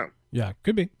good. I don't know. Yeah,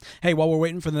 could be. Hey, while we're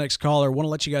waiting for the next caller, I want to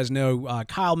let you guys know,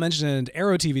 Kyle mentioned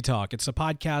Arrow TV Talk. It's a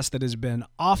podcast that has been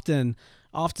often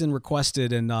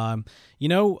requested. And,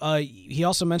 he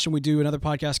also mentioned we do another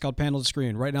podcast called Panel to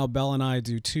Screen. Right now, Bell and I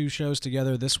do 2 shows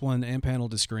together, this one and Panel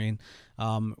to Screen.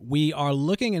 We are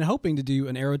looking and hoping to do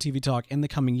an Arrow TV Talk in the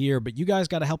coming year, but you guys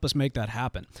got to help us make that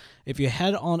happen. If you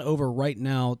head on over right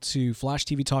now to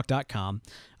flashtvtalk.com,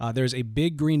 there's a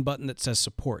big green button that says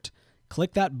support.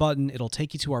 Click that button. It'll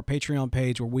take you to our Patreon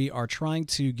page where we are trying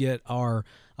to get our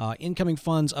incoming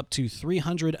funds up to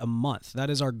 $300 a month. That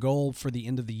is our goal for the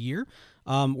end of the year.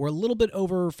 We're a little bit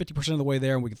over 50% of the way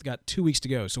there, and we've got 2 weeks to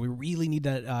go. So we really need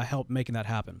that help making that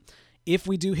happen. If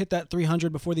we do hit that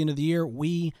 300 before the end of the year,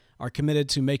 we are committed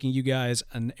to making you guys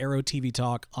an Arrow TV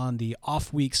Talk on the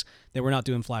off weeks that we're not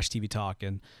doing Flash TV Talk.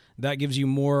 And that gives you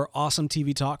more awesome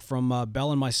TV talk from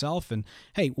Bell and myself. And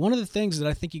hey, one of the things that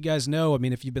I think you guys know, I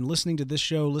mean, if you've been listening to this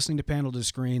show, listening to Panel to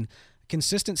Screen,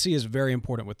 consistency is very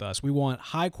important with us. We want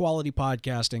high quality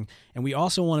podcasting, and we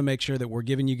also want to make sure that we're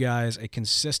giving you guys a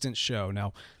consistent show.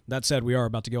 Now, that said, we are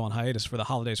about to go on hiatus for the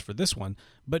holidays for this one,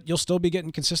 but you'll still be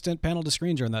getting consistent Panel to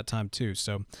Screen during that time too.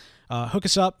 So hook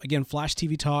us up. Again,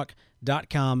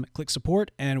 flashtvtalk.com, click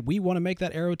support, and we want to make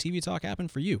that Arrow TV Talk happen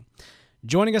for you.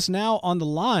 Joining us now on the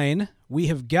line, we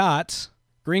have got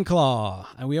Green Claw.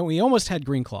 And we almost had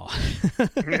Green Claw.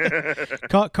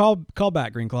 call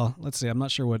back, Green Claw. Let's see. I'm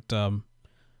not sure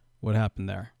what happened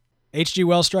there. H.G.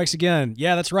 Wells strikes again.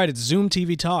 Yeah, that's right. It's Zoom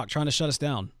TV Talk trying to shut us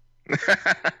down.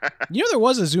 You know, there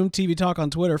was a Zoom TV Talk on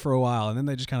Twitter for a while, and then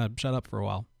they just kind of shut up for a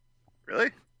while.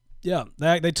 Really? Yeah,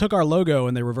 they took our logo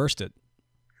and they reversed it.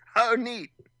 Oh,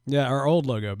 neat. Yeah, our old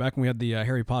logo back when we had the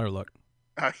Harry Potter look.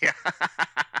 Oh yeah.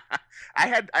 I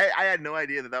had no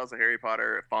idea that was a Harry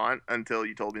Potter font until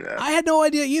you told me that. I had no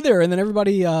idea either, and then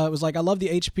everybody was like, "I love the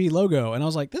HP logo," and I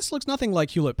was like, "This looks nothing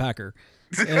like Hewlett Packard."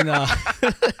 And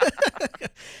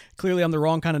clearly, I'm the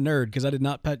wrong kind of nerd because I did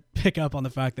not pick up on the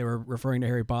fact they were referring to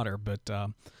Harry Potter. But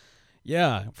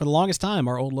yeah, for the longest time,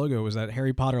 our old logo was that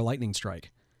Harry Potter lightning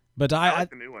strike. But I like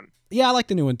the new one. Yeah, I like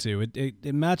the new one too.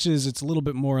 It matches. It's a little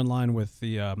bit more in line with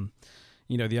the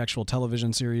the actual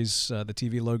television series, the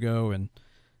TV logo, and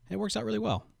it works out really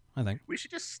well, I think. We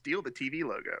should just steal the TV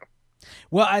logo.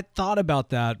 Well, I thought about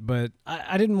that, but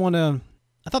I didn't want to.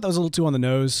 I thought that was a little too on the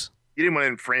nose. You didn't want to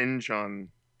infringe on,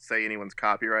 say, anyone's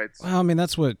copyrights. Well, I mean,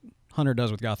 that's what Hunter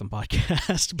does with Gotham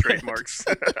Podcast. Trademarks.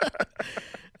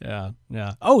 Yeah.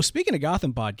 Oh, speaking of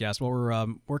Gotham Podcast, while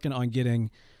we're working on getting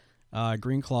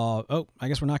Green Claw. Oh, I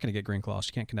guess we're not going to get Green Claw.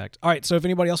 She can't connect. All right, so if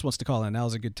anybody else wants to call in, now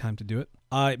is a good time to do it.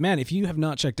 Man, if you have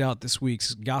not checked out this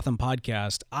week's Gotham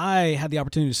Podcast, I had the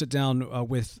opportunity to sit down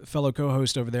with fellow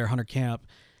co-host over there, Hunter Camp,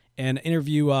 and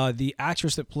interview the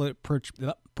actress that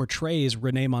portrays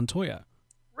Renee Montoya.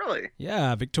 Really?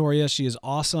 Yeah, Victoria. She is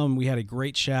awesome. We had a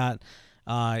great chat.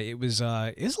 It was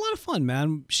a lot of fun,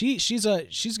 man. She's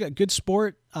got good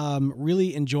sport.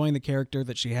 Really enjoying the character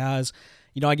that she has.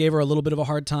 You know, I gave her a little bit of a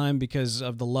hard time because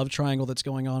of the love triangle that's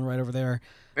going on right over there.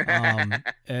 I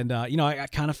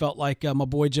kind of felt like my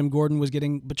boy Jim Gordon was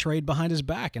getting betrayed behind his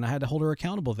back, and I had to hold her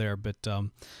accountable there. But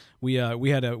we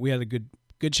had a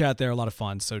good chat there, a lot of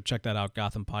fun. So check that out,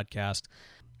 Gotham Podcast.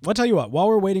 I'll tell you what. While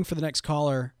we're waiting for the next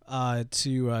caller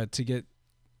to get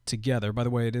together. By the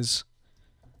way, it is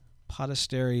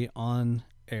Podastery on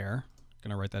air.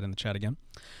 Gonna write that in the chat again.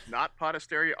 Not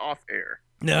Podastery off air.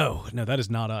 No, that is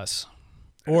not us.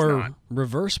 Or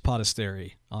reverse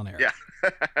Podastery on air. Yeah.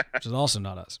 Which is also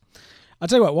not us. I'll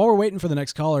tell you what, while we're waiting for the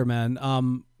next caller, man,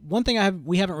 one thing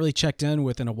we haven't really checked in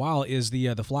with in a while is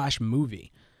the Flash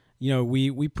movie. You know,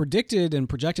 we predicted and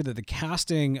projected that the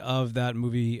casting of that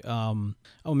movie, oh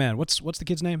man, what's the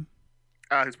kid's name?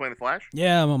 Who's playing the Flash?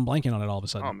 Yeah, I'm blanking on it all of a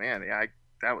sudden. Oh man, yeah,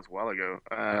 that was a while ago.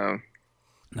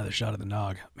 Another shot of the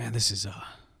nog. Man, this is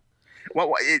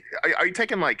are you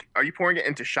taking are you pouring it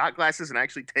into shot glasses and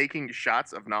actually taking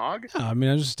shots of nog? No, I mean,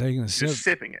 I'm just taking a sip. Just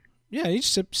sipping it. Yeah, you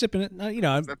just sipping it. You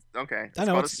know, that's okay. I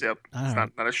know called a sip. It's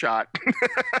not a shot.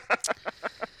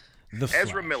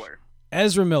 Ezra Miller.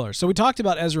 Ezra Miller. So we talked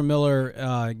about Ezra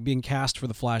Miller being cast for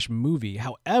the Flash movie.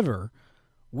 However,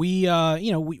 we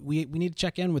need to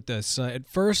check in with this. At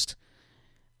first,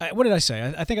 what did I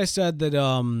say? I think I said that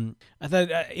I thought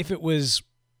if it was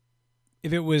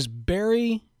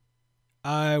Barry,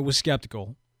 I was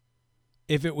skeptical.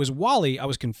 If it was Wally, I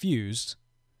was confused.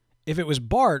 If it was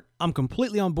Bart, I'm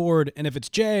completely on board. And if it's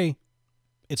Jay,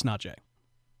 it's not Jay.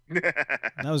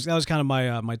 That was kind of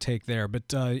my take there.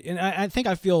 But and I think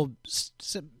I feel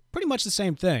pretty much the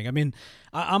same thing. I mean,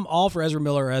 I'm all for Ezra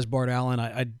Miller as Bart Allen.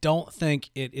 I don't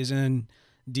think it is in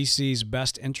DC's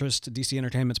best interest, DC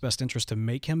Entertainment's best interest, to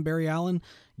make him Barry Allen,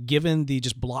 given the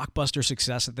just blockbuster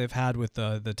success that they've had with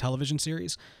the television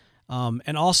series.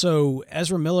 And also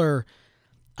Ezra Miller,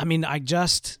 I mean,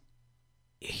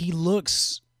 he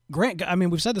looks I mean,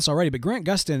 we've said this already, but Grant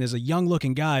Gustin is a young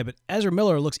looking guy, but Ezra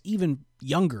Miller looks even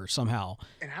younger somehow.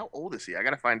 And how old is he? I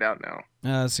got to find out now.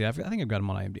 Let's see. I think I've got him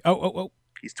on IMDb. Oh.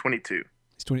 He's 22.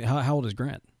 He's 20. How old is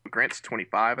Grant? Grant's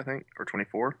 25, I think, or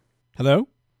 24. Hello?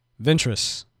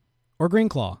 Ventress or Green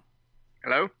Claw.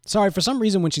 Hello? Sorry, for some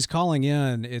reason when she's calling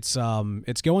in, it's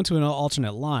going to an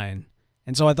alternate line.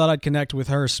 And so I thought I'd connect with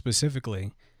her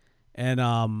specifically. And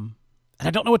I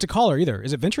don't know what to call her either.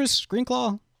 Is it Ventress? Green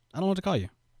Claw? I don't know what to call you.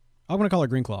 I'm going to call her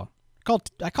Green Claw.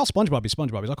 I call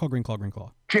SpongeBobby. I'll call Green Claw Green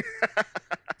Claw.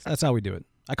 That's how we do it.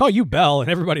 I call you Bell,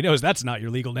 and everybody knows that's not your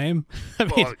legal name.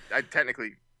 Well, it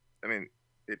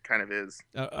kind of is.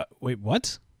 Wait,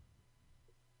 what?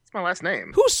 It's my last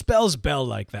name. Who spells Bell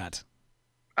like that?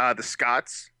 The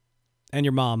Scots. And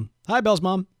your mom. Hi, Bell's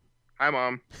mom. Hi,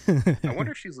 Mom. I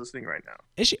wonder if she's listening right now.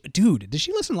 Is she? Dude, does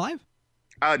she listen live?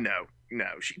 No.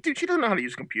 She doesn't know how to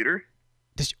use a computer.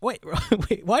 Wait.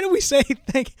 Why do we say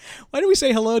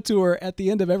hello to her at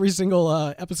the end of every single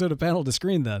episode of Panel to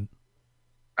Screen then?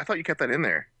 I thought you kept that in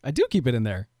there. I do keep it in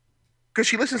there. Because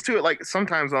she listens to it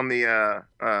sometimes on the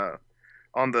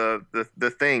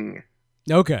thing.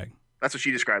 Okay. That's what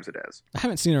she describes it as. I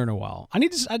haven't seen her in a while. We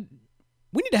need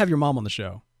to have your mom on the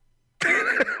show.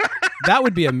 That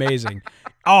would be amazing.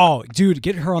 Oh, dude,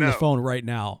 get her on the phone right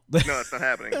now. No, that's not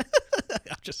happening.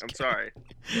 I'm sorry.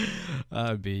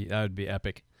 That would be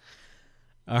epic.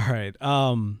 All right.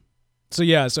 So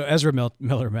Ezra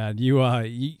Miller, man,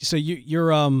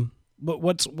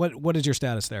 what is your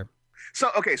status there? So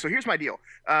here's my deal.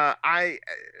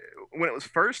 When it was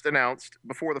first announced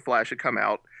before the Flash had come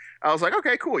out, I was like,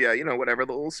 okay, cool, yeah, whatever,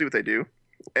 we'll see what they do.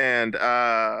 And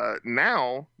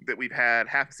now that we've had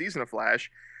half a season of Flash,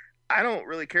 I don't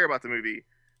really care about the movie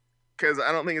because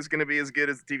I don't think it's going to be as good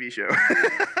as the TV show.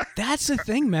 That's the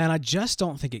thing, man. I just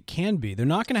don't think it can be. They're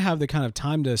not going to have the kind of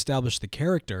time to establish the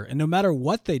character, and no matter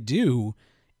what they do,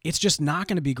 it's just not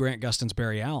going to be Grant Gustin's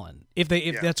Barry Allen. If they're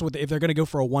going to go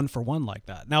for a 1-for-1 like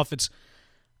that. Now, if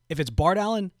it's Bart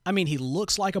Allen, I mean, he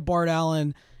looks like a Bart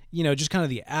Allen. Just kind of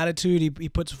the attitude he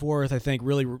puts forth, I think,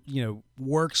 really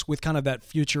works with kind of that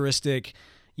futuristic,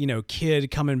 kid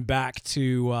coming back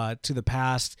to the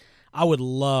past. I would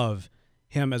love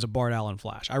him as a Bart Allen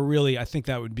Flash. I think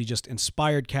that would be just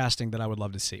inspired casting that I would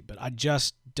love to see, but I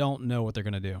just don't know what they're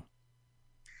going to do.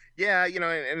 Yeah,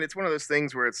 and it's one of those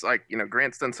things where it's like,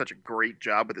 Grant's done such a great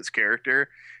job with his character.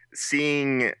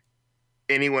 Seeing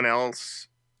anyone else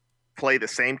play the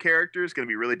same character is going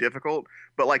to be really difficult.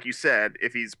 But like you said,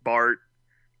 if he's Bart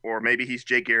or maybe he's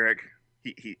Jay Garrick,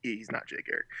 he's not Jay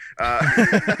Garrick.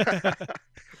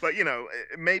 But,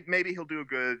 maybe he'll do a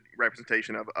good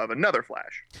representation of another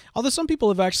Flash. Although some people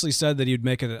have actually said that he'd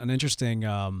make an interesting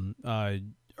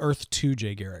Earth 2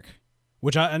 Jay Garrick,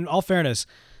 which, in all fairness,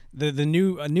 the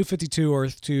new 52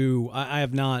 Earth 2, I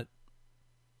have not.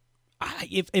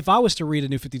 If I was to read a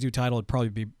new 52 title, it'd probably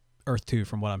be Earth 2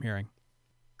 from what I'm hearing.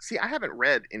 See, I haven't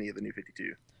read any of the new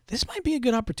 52. This might be a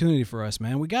good opportunity for us,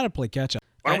 man. We got to play catch up.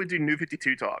 Why don't we do new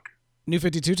 52 talk? New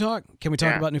 52 talk? Can we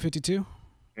talk about new 52?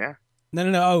 Yeah.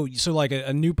 No. Oh, so like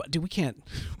a new... Dude, we can't...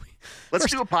 Let's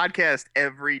do a podcast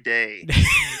every day.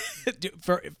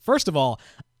 First of all,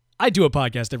 I do a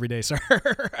podcast every day, sir.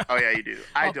 Oh, yeah, you do.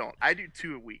 I don't. I do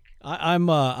 2 a week. I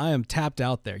am tapped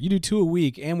out there. You do 2 a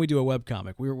week, and we do a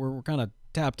webcomic. We're kind of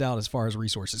tapped out as far as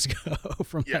resources go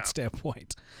from that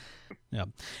standpoint. Yeah.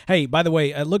 Hey, by the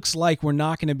way, it looks like we're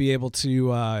not going to be able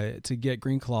to get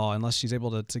Greenclaw unless she's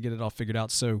able to get it all figured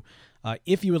out. So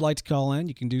if you would like to call in,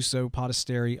 you can do so.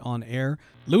 Podesteri on air.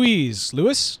 Luis.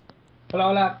 Hola,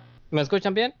 hola. ¿Me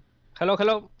escuchan bien?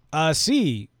 Hello.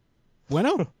 Sí.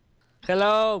 Bueno.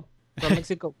 Hello. From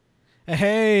Mexico.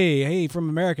 Hey, from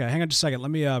America. Hang on just a second.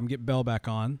 Let me get Bell back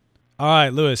on. All right,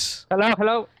 Luis.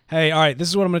 Hello. Hey, all right. This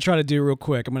is what I'm going to try to do real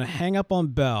quick. I'm going to hang up on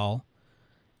Bell.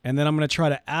 And then I'm going to try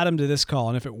to add him to this call.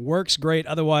 And if it works, great.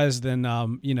 Otherwise, then,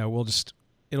 you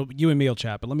and me will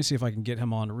chat. But let me see if I can get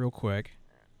him on real quick.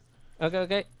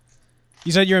 Okay.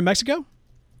 You said you're in Mexico?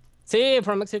 Sí,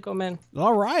 from Mexico, man.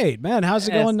 All right, man. How's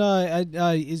it going?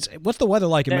 What's the weather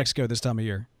like in Mexico this time of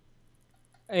year?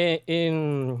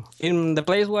 In the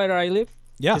place where I live,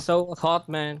 yeah, it's so hot,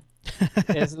 man.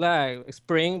 It's like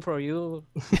spring for you.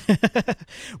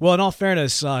 Well, in all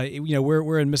fairness,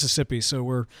 we're in Mississippi, so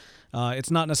we're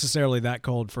it's not necessarily that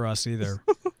cold for us either.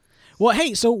 Well,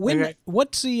 hey, so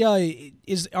what's the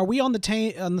are we on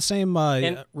the same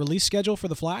release schedule for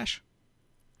the Flash?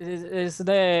 It's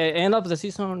the end of the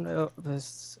season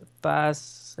this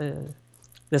past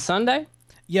the Sunday.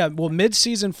 Yeah, well,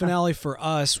 mid-season finale for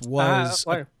us was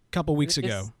a couple weeks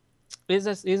ago.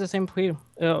 It's the same here.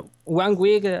 1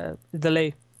 week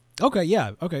delay. Okay,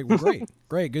 yeah. Okay, well,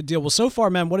 great, good deal. Well, so far,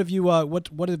 man, what have you?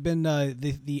 What have been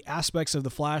the aspects of the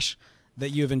Flash that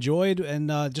you have enjoyed, and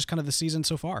just kind of the season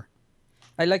so far?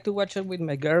 I like to watch it with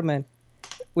my girl, man.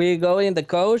 We go in the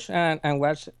couch and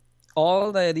watch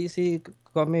all the DC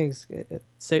Comics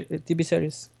TV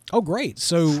series. Oh, great!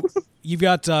 So you've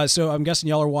got. So I'm guessing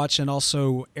y'all are watching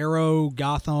also Arrow,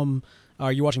 Gotham.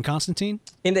 Are you watching Constantine?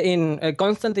 In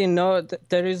Constantine, no,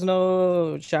 there is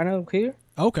no channel here.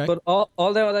 Okay. But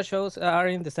all the other shows are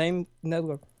in the same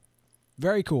network.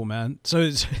 Very cool, man. So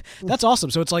that's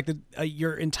awesome. So it's like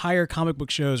your entire comic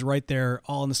book shows right there,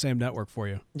 all in the same network for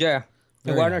you. Yeah,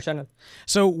 the Warner channel.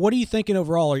 So what are you thinking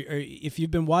overall? If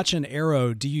you've been watching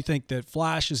Arrow, do you think that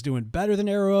Flash is doing better than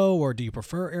Arrow, or do you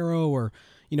prefer Arrow, or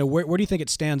where do you think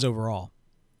it stands overall?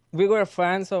 We were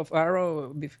fans of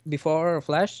Arrow before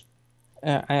Flash.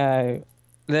 The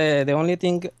only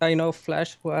thing I know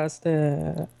Flash was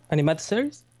the animated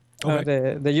series,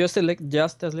 the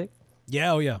Justice League.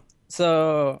 Yeah, oh yeah.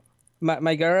 So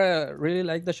my girl really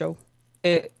liked the show.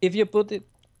 If you put it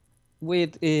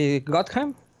with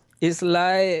Gotham, it's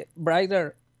like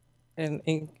brighter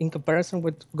in comparison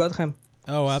with Gotham.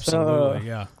 Oh, absolutely,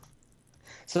 yeah.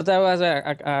 So that was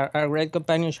a great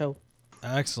companion show.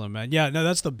 Excellent, man. Yeah, no,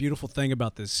 that's the beautiful thing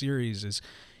about this series is,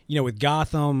 with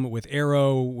Gotham, with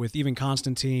Arrow, with even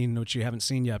Constantine, which you haven't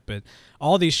seen yet, but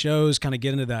all these shows kind of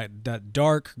get into that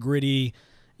dark, gritty,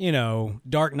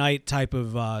 Dark Knight type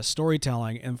of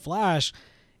storytelling. And Flash,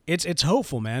 it's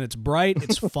hopeful, man. It's bright.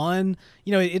 It's fun.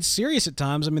 It's serious at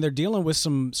times. I mean, they're dealing with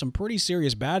some pretty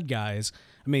serious bad guys.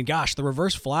 I mean, gosh, the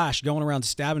Reverse Flash going around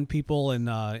stabbing people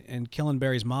and killing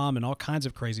Barry's mom and all kinds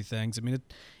of crazy things. I mean,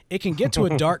 it can get to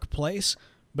a dark place,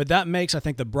 but that makes, I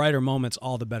think, the brighter moments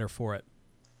all the better for it.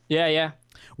 Yeah.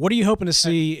 What are you hoping to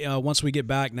see once we get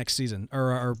back next season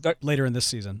or later in this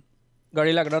season?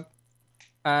 Gorilla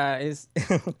Grodd is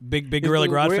big Gorilla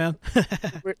Grodd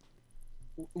fan.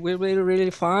 Will be really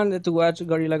fun to watch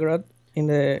Gorilla Grodd in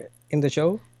the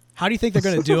show. How do you think they're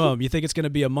going to do them? You think it's going to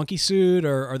be a monkey suit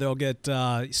or they'll get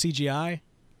CGI?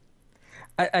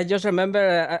 I just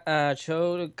remember a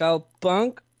show called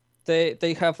Punk.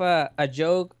 They have a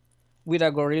joke with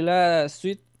a gorilla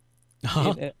suit.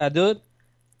 A dude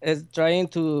is trying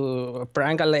to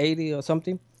prank a lady or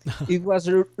something. It was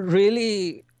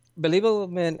really believable,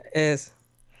 man.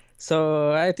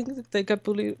 So I think they can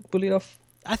pull it off.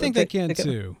 I think they can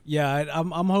too. Yeah,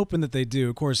 I'm hoping that they do.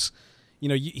 Of course,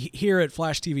 here at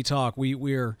Flash TV Talk,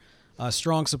 we're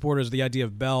strong supporters of the idea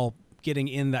of Bell getting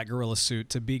in that gorilla suit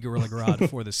to be Gorilla Grodd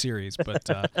for the series. But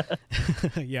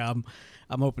yeah,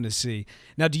 I'm hoping to see.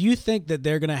 Now, do you think that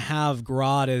they're going to have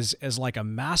Grodd as like a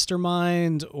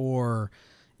mastermind, or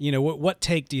what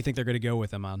take do you think they're going to go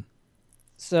with him on?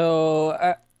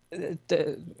 So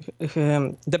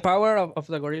the power of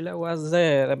the gorilla was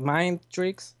the mind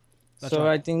tricks. That's so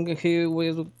right. I think he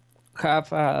will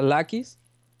have lackeys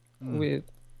with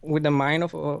the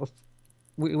mind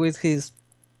with his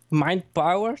mind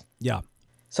power. Yeah.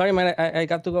 Sorry, man. I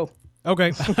got to go.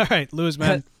 Okay. All right, Luis,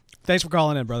 man. Thanks for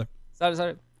calling in, brother.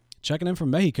 Sorry. Checking in from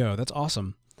Mexico. That's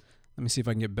awesome. Let me see if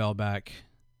I can get Bell back.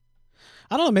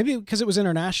 I don't know. Maybe because it was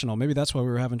international. Maybe that's why we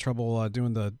were having trouble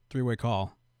doing the three-way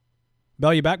call.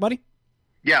 Bell, you back, buddy?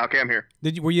 Yeah. Okay, I'm here.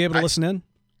 Were you able to listen in?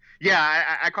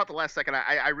 Yeah, I caught the last second.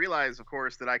 I realized, of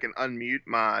course, that I can unmute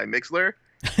my Mixler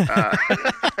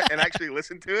and actually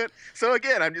listen to it. So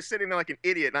again, I'm just sitting there like an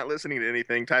idiot, not listening to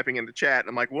anything, typing in the chat. And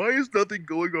I'm like, why is nothing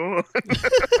going on?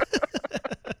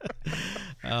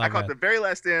 I caught the very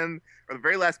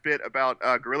last bit about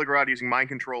Gorilla Grodd using mind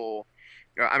control.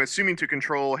 I'm assuming to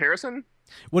control Harrison.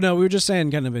 Well, no, we were just saying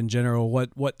kind of in general,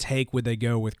 what take would they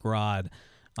go with Grodd?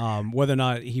 Whether or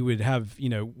not he would have,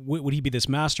 would he be this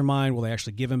mastermind? Will they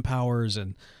actually give him powers?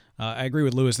 And I agree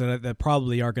with Luis that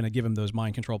probably are going to give him those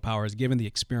mind control powers, given the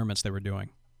experiments they were doing.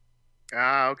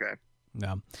 Okay.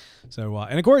 Yeah. So,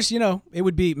 and of course, it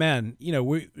would be, man,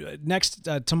 we next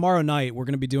tomorrow night we're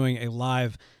going to be doing a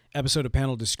live episode of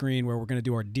Panel to Screen where we're going to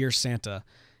do our Dear Santa,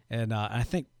 and I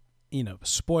think,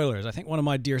 spoilers. I think one of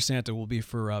my Dear Santa will be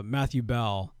for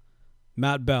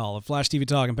Matt Bell of Flash TV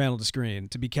Talk and Panel to Screen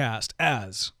to be cast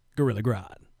as Gorilla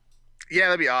Grodd. Yeah,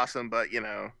 that'd be awesome, but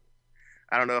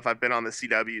I don't know if I've been on the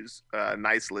CW's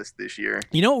nice list this year.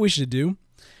 You know what we should do?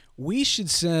 We should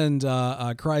send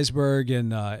Kreisberg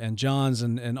and Johns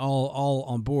and all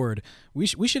on board. We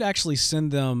should actually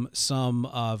send them some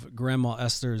of Grandma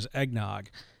Esther's eggnog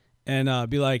and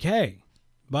be like, hey,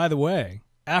 by the way,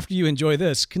 after you enjoy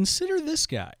this, consider this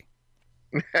guy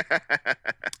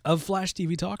of Flash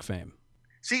TV Talk fame.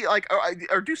 See,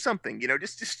 or do something,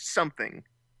 just something.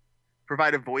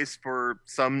 Provide a voice for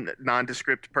some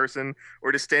nondescript person,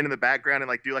 or just stand in the background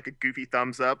and do a goofy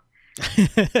thumbs up. Be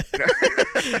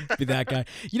that guy.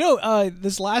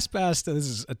 This last past, this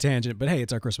is a tangent, but hey,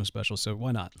 it's our Christmas special, so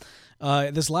why not?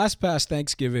 This last past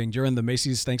Thanksgiving, during the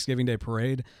Macy's Thanksgiving Day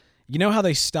Parade, you know how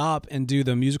they stop and do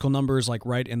the musical numbers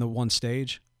right in the one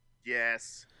stage?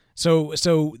 Yes. So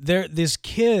these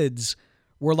kids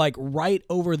were right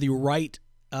over the right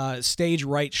stage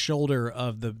right shoulder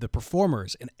of the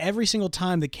performers, and every single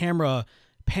time the camera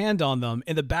panned on them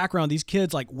in the background, these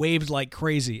kids waved like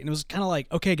crazy, and it was kind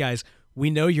of okay, guys, we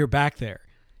know you're back there.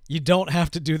 You don't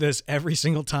have to do this every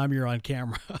single time you're on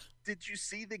camera. Did you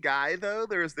see the guy though?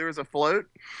 There was a float,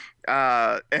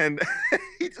 and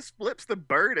he just flips the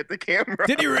bird at the camera.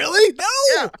 Did he really? No.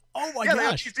 Yeah. Oh my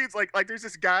gosh. These dudes there's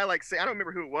this guy say, I don't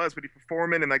remember who it was, but he's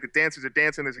performing and the dancers are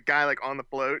dancing. There's a guy on the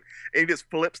float, and he just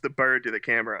flips the bird to the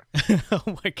camera.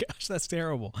 Oh my gosh, that's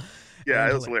terrible. Yeah,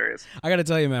 it was hilarious. I got to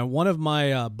tell you, man, one of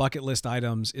my bucket list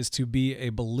items is to be a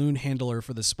balloon handler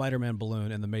for the Spider-Man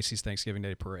balloon in the Macy's Thanksgiving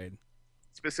Day Parade.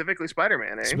 Specifically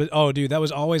Spider-Man, eh? Oh, dude, that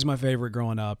was always my favorite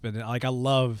growing up, and I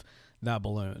love that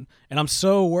balloon. And I'm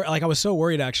so I was so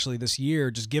worried actually this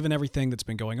year, just given everything that's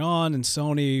been going on in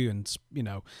Sony, and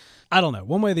I don't know,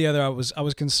 one way or the other, I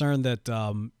was concerned that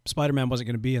Spider-Man wasn't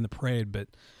going to be in the parade, but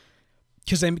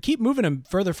because they keep moving him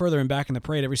further and back in the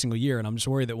parade every single year, and I'm just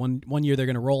worried that one year they're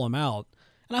going to roll him out,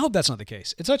 and I hope that's not the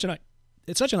case. It's such an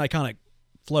iconic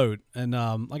float, and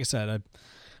like I said,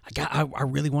 I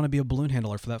really want to be a balloon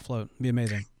handler for that float. It'd be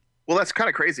amazing. Well, that's kind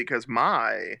of crazy because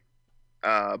my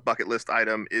bucket list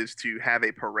item is to have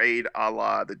a parade a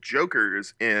la the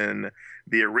Jokers in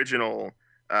the original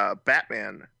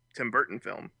Batman Tim Burton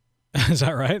film. Is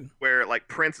that right? Where like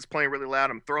Prince is playing really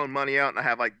loud, I'm throwing money out, and I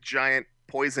have like giant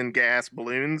poison gas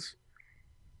balloons.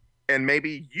 And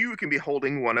maybe you can be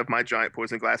holding one of my giant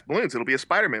poison glass balloons. It'll be a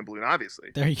Spider-Man balloon, obviously.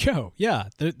 There you go. Yeah,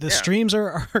 the streams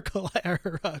are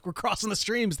we're crossing the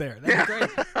streams there. That'd be great.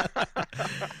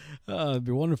 It'd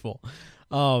be wonderful.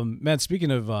 Man,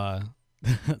 speaking of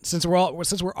since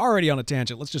we're already on a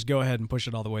tangent, let's just go ahead and push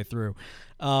it all the way through.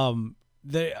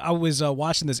 I was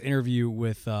watching this interview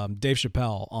with Dave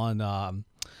Chappelle on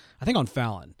I think on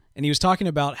Fallon, and he was talking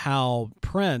about how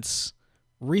Prince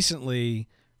recently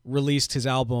released his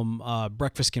album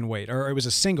Breakfast Can Wait, or it was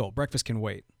a single, Breakfast Can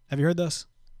Wait. Have you heard this?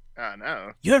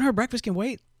 No. You haven't heard Breakfast Can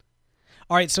Wait?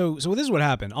 All right, so this is what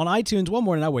happened. On iTunes, one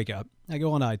morning I wake up, I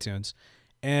go on iTunes,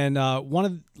 and one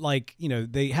of, like,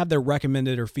 they have their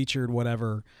recommended or featured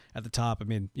whatever at the top. I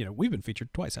mean, we've been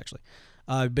featured twice actually.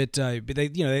 But they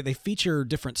they feature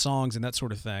different songs and that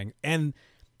sort of thing. And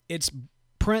it's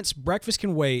Prince, Breakfast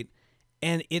Can Wait,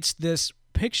 and it's this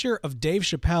picture of Dave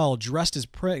Chappelle dressed as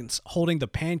Prince holding the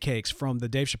pancakes from the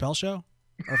Dave Chappelle show,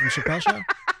 or from Chappelle show.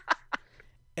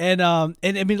 And I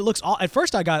mean, it looks all, at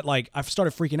first I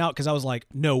started freaking out because I was like,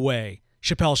 no way,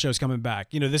 Chappelle show's coming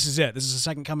back. This is it. This is the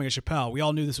second coming of Chappelle. We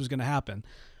all knew this was going to happen.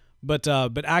 But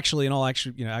actually, in all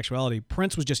actuality,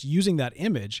 Prince was just using that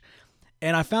image.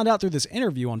 And I found out through this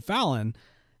interview on Fallon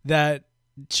that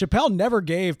Chappelle never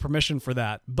gave permission for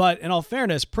that. But in all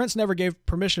fairness, Prince never gave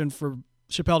permission for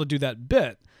Chappelle to do that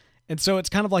bit. And so it's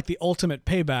kind of like the ultimate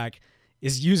payback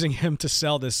is using him to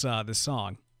sell this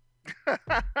song.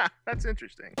 That's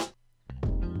interesting.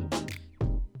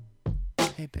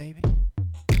 Hey, baby,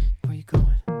 where you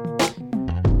going?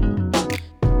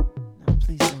 Now,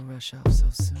 please don't rush off so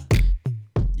soon.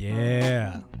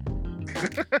 Yeah.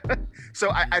 So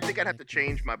I think I'd have to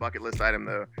change my bucket list item,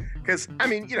 though. Because, I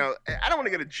mean, I don't want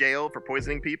to go to jail for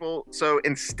poisoning people. So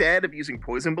instead of using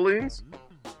poison balloons,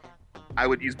 I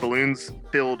would use balloons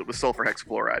filled with sulfur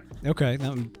hexafluoride. Okay.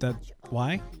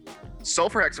 Why?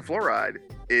 Sulfur hexafluoride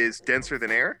is denser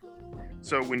than air.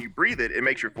 So when you breathe it, it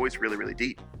makes your voice really, really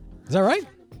deep. Is that right?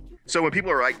 So when people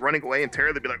are like running away in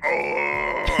terror, they'd be like,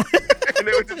 oh, and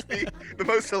it would just be the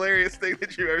most hilarious thing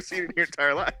that you've ever seen in your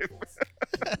entire life.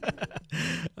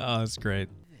 Oh, that's great.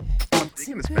 I'm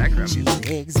digging this background music.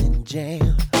 Eggs and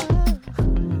jam.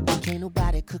 Can't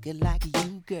nobody cook it like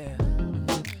you, girl.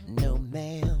 No,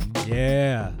 ma'am.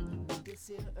 Yeah.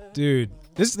 Dude,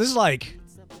 this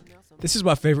is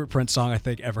my favorite Prince song I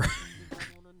think ever.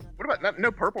 What about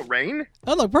no Purple Rain?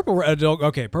 Oh, look,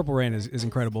 Purple Rain is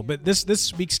incredible, but this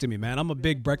speaks to me, man. I'm a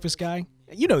big breakfast guy.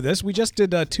 You know this. We just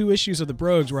did 2 issues of the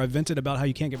Brogues where I vented about how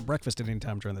you can't get breakfast at any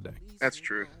time during the day. That's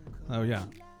true. Oh, yeah.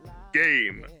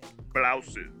 Game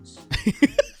blouses.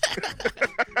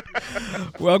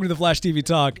 Welcome to the Flash TV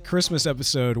Talk Christmas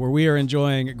episode, where we are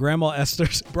enjoying Grandma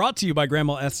Esther's, brought to you by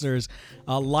Grandma Esther's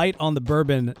Light on the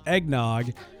Bourbon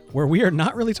Eggnog, where we are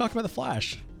not really talking about the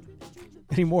Flash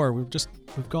anymore. We've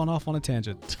gone off on a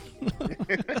tangent.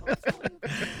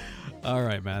 All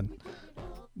right, man.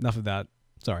 Enough of that.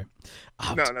 Sorry.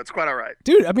 No, it's quite all right.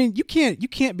 Dude, I mean, you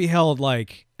can't be held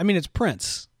like, I mean, it's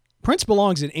Prince. Prince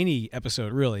belongs in any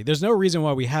episode, really. There's no reason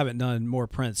why we haven't done more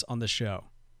Prince on this show.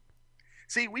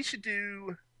 See, we should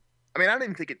do, I mean, I don't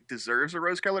even think it deserves a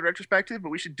rose-colored retrospective, but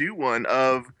we should do one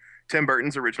of Tim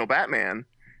Burton's original Batman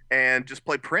and just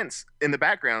play Prince in the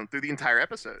background through the entire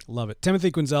episode. Love it.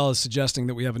 Timothy Quinzel is suggesting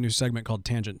that we have a new segment called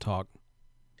Tangent Talk.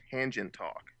 Tangent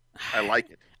Talk. I like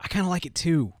it. I kind of like it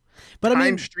too. But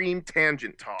Time stream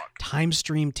tangent talk. Time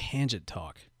stream tangent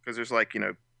talk. Because there's like,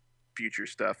 future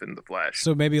stuff in the Flash.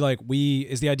 So maybe like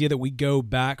is the idea that we go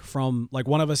back from, like,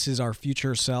 one of us is our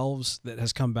future selves that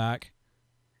has come back.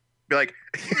 Be like,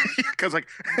 because like,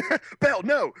 Belle,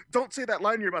 no, don't say that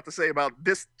line you're about to say about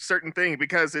this certain thing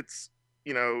because it's,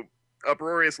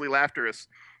 uproariously laughterous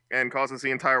and causes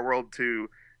the entire world to,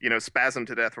 spasm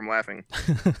to death from laughing.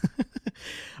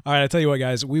 All right, I tell you what,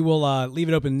 guys, we will leave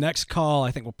it open. Next call,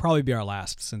 I think, will probably be our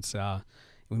last, since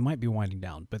we might be winding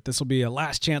down. But this will be a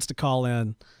last chance to call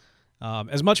in.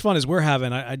 As much fun as we're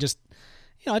having, I just,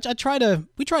 we try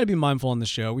to be mindful on the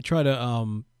show. We try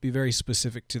to, be very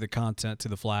specific to the content, to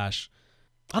the Flash.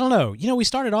 I don't know. We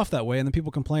started off that way, and then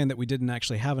people complained that we didn't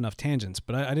actually have enough tangents,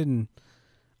 but I don't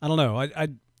know.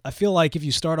 I feel like if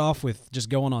you start off with just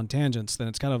going on tangents, then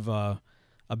it's kind of a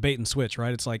bait and switch,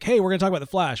 right? It's like, hey, we're going to talk about the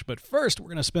Flash, but first we're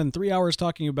going to spend 3 hours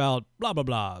talking about blah, blah,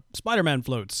 blah, Spider-Man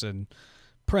floats and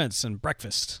Prince and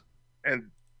breakfast.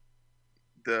 And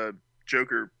the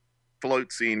Joker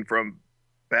float scene from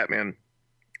Batman.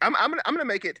 I'm gonna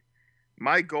make it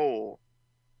my goal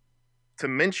to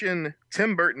mention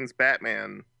Tim Burton's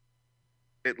Batman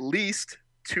at least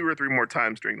 2 or 3 more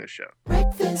times during this show.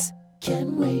 Breakfast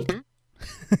can wait.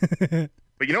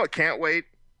 But you know what can't wait?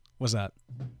 What's that?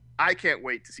 I can't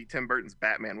wait to see Tim Burton's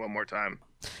Batman one more time.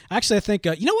 Actually, I think,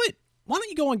 you know what? Why don't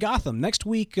you go on Gotham? Next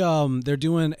week, they're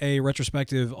doing a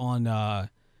retrospective on not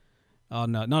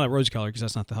at Rose Color, because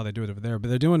that's not how they do it over there, but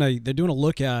they're doing a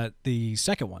look at the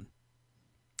second one.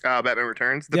 Batman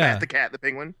Returns? The Bat, the Cat, the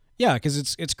Penguin? Yeah, because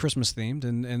it's Christmas themed,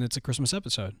 and it's a Christmas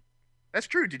episode. That's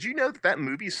true. Did you know that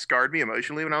movie scarred me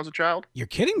emotionally when I was a child? You're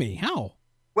kidding me. How?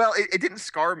 Well, it didn't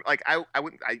scar me. Like, I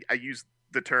wouldn't, I use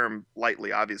the term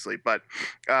lightly, obviously, but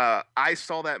I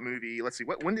saw that movie. Let's see,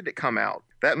 when did it come out?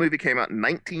 That movie came out in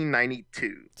 1992.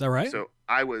 Is that right? So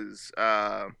I was...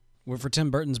 for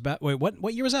Tim Burton's Wait,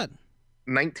 what year was that?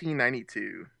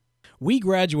 1992. We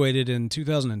graduated in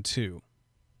 2002.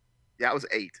 Yeah, I was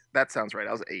 8. That sounds right.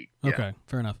 I was 8. Okay, Yeah.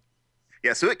 fair enough.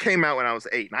 Yeah, so it came out when I was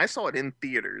 8, and I saw it in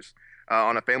theaters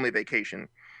on a family vacation.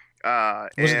 Was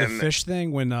it the fish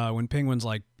thing when Penguin's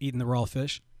like eating the raw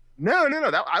fish? No.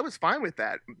 I was fine with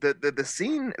that. The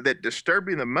scene that disturbed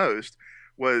me the most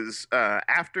was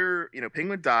after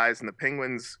Penguin dies and the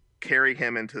penguins carry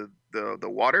him into the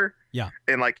water. Yeah.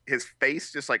 And like his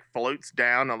face just like floats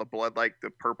down on the blood, like the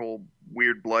purple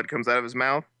weird blood comes out of his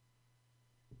mouth.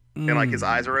 And like his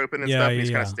eyes are open and stuff, and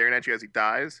he's kind of staring at you as he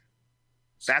dies.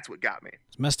 That's what got me.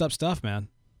 It's messed up stuff, man.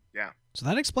 Yeah. So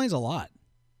that explains a lot.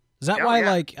 Is that why,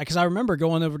 like, because I remember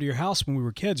going over to your house when we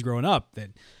were kids growing up,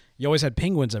 that you always had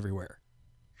penguins everywhere.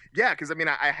 Yeah, because I mean,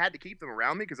 I had to keep them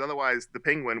around me because otherwise the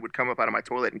penguin would come up out of my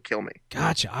toilet and kill me.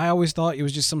 Gotcha. I always thought it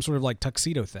was just some sort of like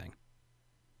tuxedo thing.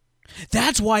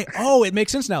 That's why. Oh, it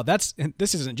makes sense now. This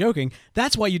isn't joking.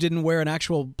 That's why you didn't wear an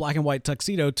actual black and white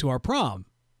tuxedo to our prom.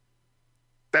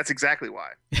 That's exactly why.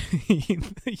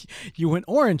 You went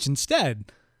orange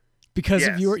instead because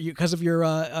Yes. of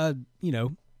your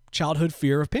childhood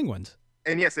fear of penguins.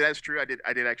 And yes, that's true. I did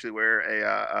actually wear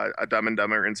a Dumb and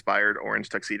Dumber inspired orange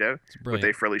tuxedo with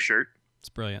a frilly shirt. It's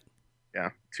brilliant.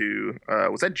 Yeah. To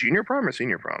was that junior prom or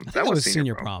senior prom? I think that was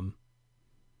senior prom.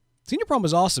 Senior prom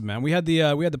was awesome, man. We had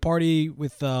the party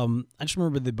with I just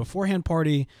remember the beforehand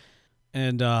party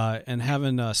and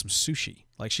having some sushi.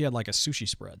 Like she had like a sushi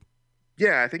spread.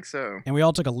 Yeah, I think so. And we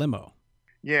all took a limo.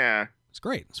 Yeah. It's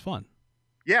great. It's fun.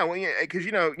 Yeah, well, yeah, because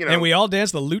you know. And we all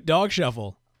danced the Loot Dog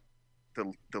Shuffle.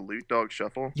 The Loot Dog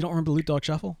Shuffle. You don't remember Loot Dog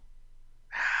Shuffle?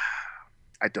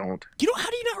 I don't. How do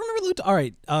you not remember Loot Dog? All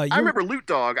right. I remember Loot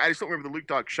Dog. I just don't remember the Loot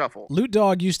Dog Shuffle. Loot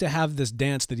Dog used to have this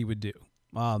dance that he would do.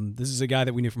 This is a guy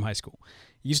that we knew from high school.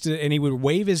 He would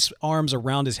wave his arms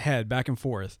around his head back and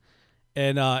forth,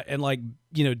 and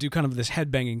do kind of this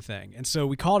head banging thing. And so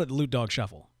we called it the Loot Dog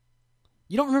Shuffle.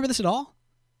 You don't remember this at all?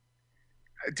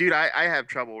 Dude, I have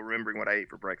trouble remembering what I ate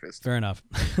for breakfast. Fair enough.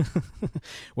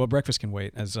 Well, breakfast can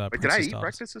wait. As Wait, did I eat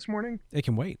breakfast this morning? It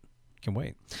can wait.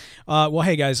 Well,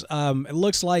 hey guys, it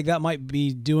looks like that might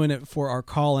be doing it for our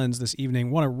call-ins this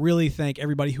evening. Want to really thank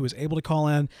everybody who was able to call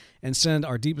in and send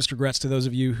our deepest regrets to those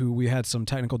of you who we had some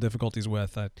technical difficulties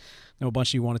with. I know a bunch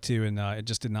of you wanted to, and it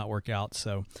just did not work out.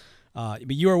 So,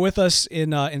 but you are with us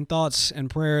in thoughts and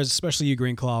prayers, especially you,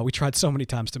 Green Claw. We tried so many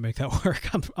times to make that work.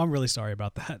 I'm really sorry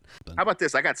about that. How about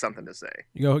this? I got something to say.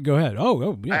 Go ahead.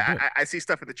 Oh, yeah. I see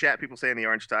stuff in the chat. People saying the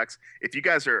Orange Tux. If you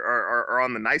guys are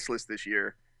on the nice list this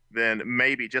year, then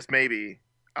maybe, just maybe,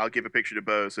 I'll give a picture to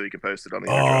Bo so he can post it on the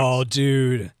Oh,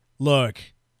 dude. Look.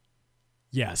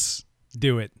 Yes.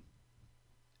 Do it.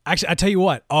 Actually, I tell you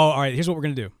what. Oh, all right. Here's what we're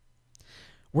going to do.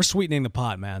 We're sweetening the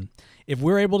pot, man. If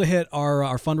we're able to hit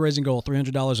our fundraising goal,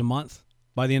 $300 a month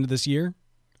by the end of this year,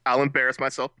 I'll embarrass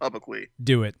myself publicly.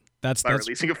 Do it. That's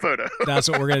releasing a photo. That's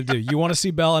what we're going to do. You want to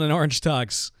see Belle in an orange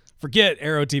tux. Forget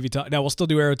Arrow TV Talk. Now, we'll still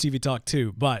do Arrow TV Talk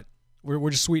too, but we're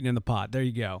just sweetening the pot. There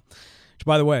you go. Which,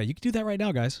 by the way, you can do that right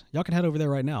now, guys. Y'all can head over there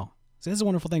right now. So this is a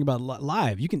wonderful thing about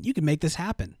live. You can make this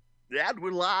happen. Yeah,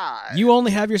 we're live. You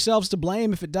only have yourselves to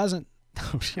blame if it doesn't.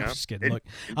 I'm just kidding. Look,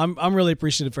 I'm really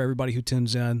appreciative for everybody who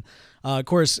tunes in. Of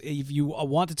course, if you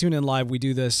want to tune in live, we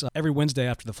do this every Wednesday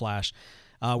after the Flash.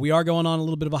 We are going on a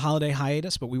little bit of a holiday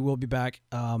hiatus, but we will be back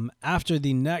after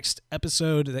the next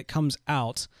episode that comes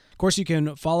out. Of course, you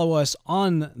can follow us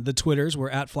on the Twitters. We're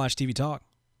at Flash TV Talk.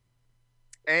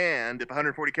 And if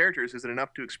 140 characters isn't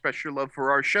enough to express your love for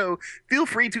our show, feel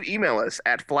free to email us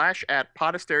at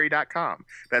flash@podastery.com.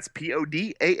 That's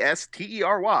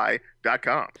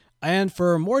PODASTERY.com. And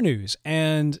for more news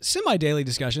and semi-daily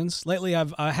discussions, lately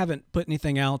I haven't put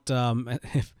anything out other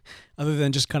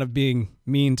than just kind of being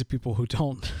mean to people who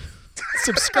don't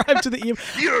subscribe to the email.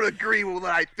 You don't agree with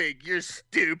what I think. You're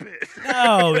stupid.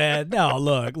 No, man. No,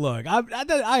 look.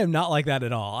 I am not like that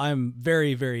at all. I'm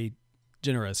very, very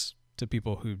generous to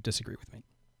people who disagree with me.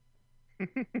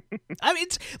 I mean,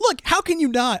 look, how can you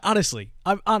not? Honestly,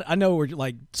 I know we're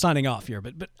like signing off here,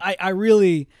 but I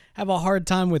really have a hard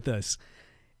time with this.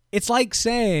 It's like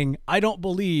saying I don't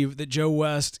believe that Joe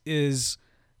West is,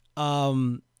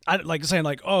 oh,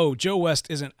 Joe West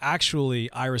isn't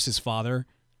actually Iris's father.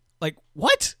 Like,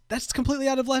 what? That's completely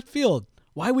out of left field.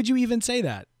 Why would you even say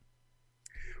that?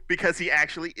 Because he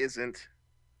actually isn't.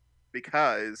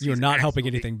 Because you're not helping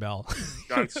anything, Bell.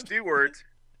 Jon Stewart,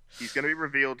 he's going to be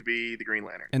revealed to be the Green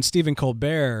Lantern. And Stephen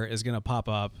Colbert is going to pop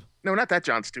up. No, not that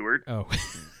Jon Stewart. Oh.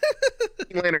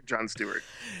 Green Lantern Jon Stewart.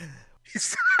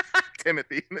 He's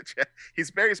Timothy in the chat.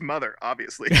 He's Barry's mother,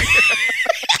 obviously.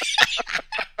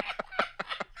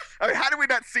 I mean, how did we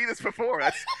not see this before?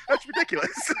 That's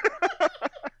ridiculous.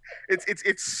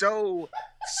 It's so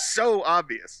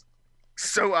obvious.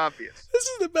 So obvious. This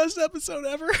is the best episode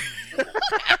ever.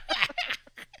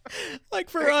 Like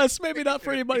for us, maybe not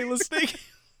for anybody listening.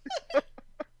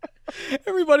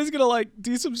 Everybody's gonna like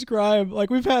desubscribe. Like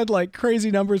we've had like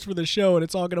crazy numbers for the show, and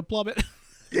it's all gonna plummet.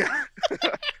 Yeah.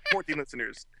 14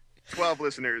 listeners, 12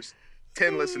 listeners,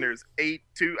 10 listeners, 8,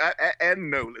 2,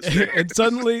 and no listeners. And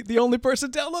suddenly, the only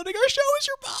person downloading our show is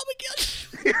your mom again.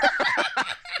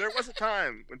 There was a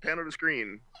time when Panel to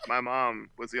Screen, my mom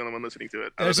was the only one listening to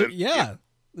it. Yeah.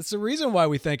 That's the reason why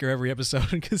we thank her every episode,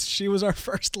 because she was our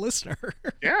first listener.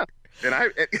 Yeah.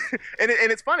 And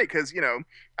it's funny because,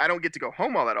 I don't get to go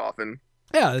home all that often.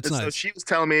 Yeah, it's nice. nice. So she was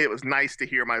telling me it was nice to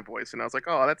hear my voice, and I was like,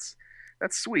 oh, that's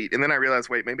sweet. And then I realized,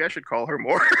 wait, maybe I should call her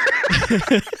more.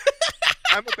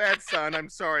 I'm a bad son. I'm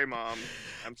sorry, Mom.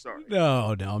 I'm sorry.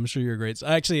 No, I'm sure you're great.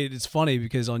 Actually, it's funny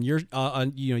because on your,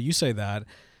 you say that,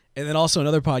 and then also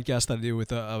another podcast that I do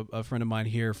with a friend of mine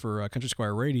here for Country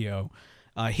Squire Radio.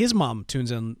 His mom tunes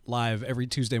in live every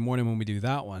Tuesday morning when we do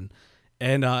that one,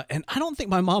 and I don't think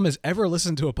my mom has ever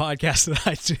listened to a podcast that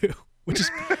I do, which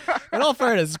is, in all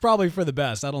fairness, it's probably for the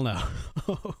best. I don't know.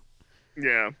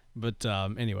 Yeah. But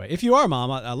anyway, if you are,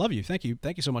 Mom, I love you. Thank you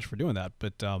so much for doing that.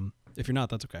 But if you're not,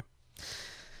 that's okay.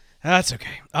 That's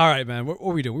okay. All right, man. What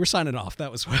were we doing? We were signing off.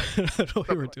 That was what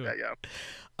we were doing. Like that,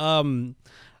 yeah.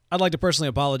 I'd like to personally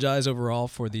apologize overall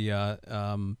for the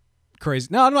crazy.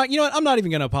 No, I'm not. You know what? I'm not even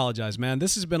going to apologize, man.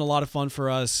 This has been a lot of fun for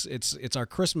us. It's our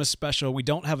Christmas special. We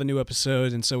don't have a new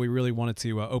episode, and so we really wanted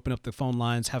to open up the phone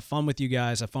lines, have fun with you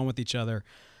guys, have fun with each other.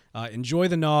 Enjoy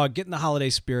the Nog, get in the holiday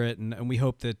spirit, and we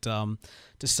hope that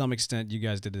to some extent you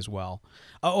guys did as well.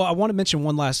 Oh, I want to mention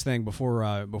one last thing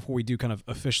before we do kind of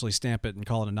officially stamp it and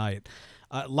call it a night.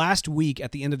 Last week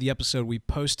at the end of the episode, we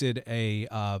posted a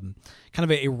kind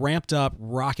of a ramped up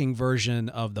rocking version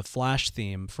of the Flash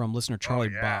theme from listener Charlie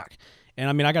Bach. And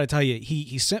I mean, I got to tell you,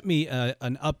 he sent me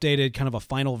an updated kind of a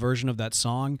final version of that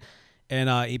song,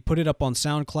 and he put it up on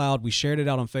SoundCloud. We shared it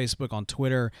out on Facebook, on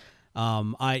Twitter.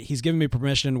 He's given me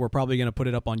permission. We're probably going to put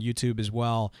it up on YouTube as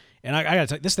well. And I got to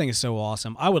tell you, this thing is so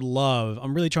awesome.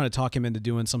 I'm really trying to talk him into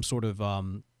doing some sort of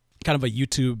kind of a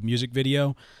YouTube music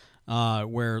video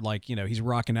where like, he's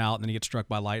rocking out and then he gets struck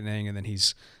by lightning and then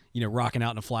he's, rocking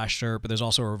out in a Flash shirt, but there's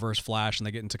also a reverse Flash and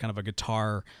they get into kind of a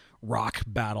guitar rock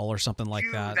battle or something like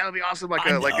that. That would be awesome.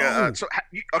 Okay.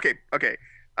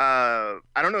 I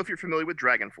don't know if you're familiar with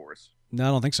Dragon Force. No, I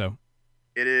don't think so.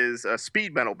 It is a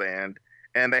speed metal band.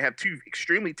 And they have two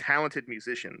extremely talented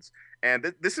musicians.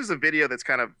 And this is a video that's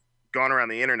kind of gone around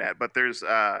the internet, but there's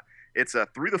it's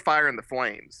Through the Fire and the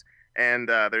Flames. And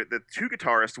they're the two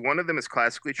guitarists. One of them is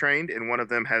classically trained, and one of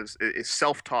them is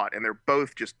self-taught. And they're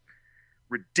both just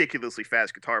ridiculously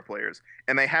fast guitar players.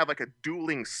 And they have like a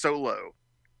dueling solo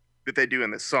that they do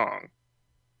in this song.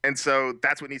 And so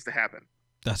that's what needs to happen.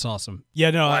 That's awesome. Yeah,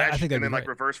 no, I think that'd and then be like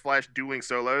great. reverse Flash dueling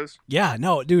solos. Yeah,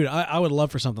 no, dude, I would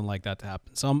love for something like that to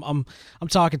happen. So I'm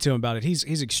talking to him about it.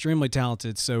 He's extremely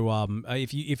talented. So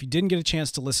if you didn't get a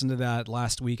chance to listen to that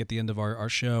last week at the end of our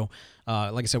show,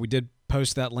 like I said, we did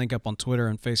post that link up on Twitter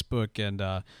and Facebook, and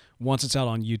once it's out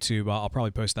on YouTube, I'll probably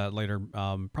post that later,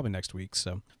 probably next week.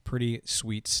 So pretty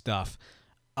sweet stuff.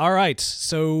 All right,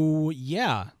 so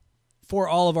yeah. for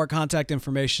all of our contact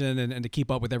information and to keep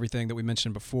up with everything that we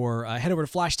mentioned before, head over to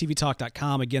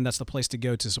flashtvtalk.com. Again, that's the place to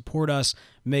go to support us,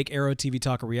 make Arrow TV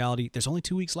Talk a reality. There's only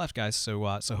 2 weeks left, guys, so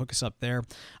hook us up there.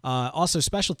 Also,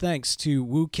 special thanks to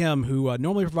Woo Kim, who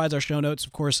normally provides our show notes,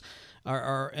 of course,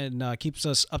 and keeps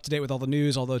us up to date with all the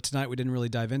news, although tonight we didn't really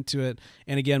dive into it.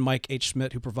 And again, Mike H.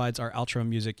 Schmidt, who provides our outro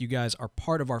music. You guys are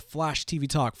part of our Flash TV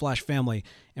Talk, Flash family,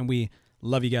 and we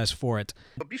love you guys for it.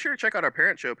 But be sure to check out our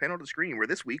parent show, Panel to Screen, where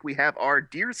this week we have our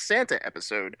Dear Santa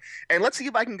episode. And let's see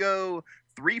if I can go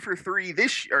 3 for 3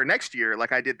 next year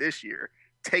like I did this year.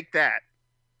 Take that,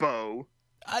 Bo.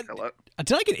 Hello.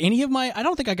 Did I get any of my... I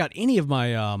don't think I got any of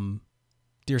my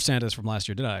Dear Santas from last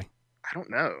year, did I? I don't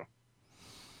know.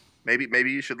 Maybe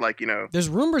you should, like, you know... There's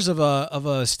rumors of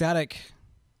a static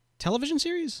television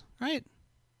series, right?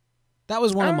 That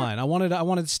was one of mine. I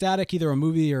wanted static, either a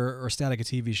movie or static a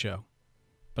TV show.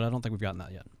 But I don't think we've gotten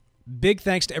that yet. Big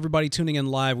thanks to everybody tuning in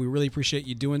live. We really appreciate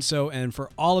you doing so. And for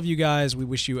all of you guys, we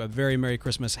wish you a very Merry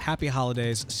Christmas, Happy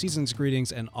Holidays, Season's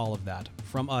Greetings, and all of that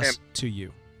from us to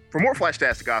you. For more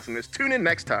Flashtastic awesomeness, tune in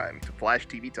next time to Flash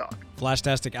TV Talk.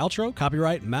 Flashtastic outro,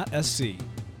 copyright Matt SC.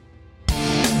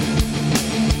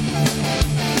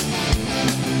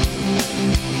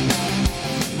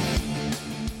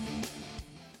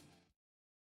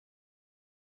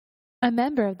 A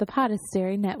member of the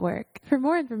Podastery Network. For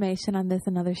more information on this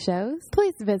and other shows,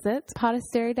 please visit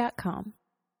podastery.com.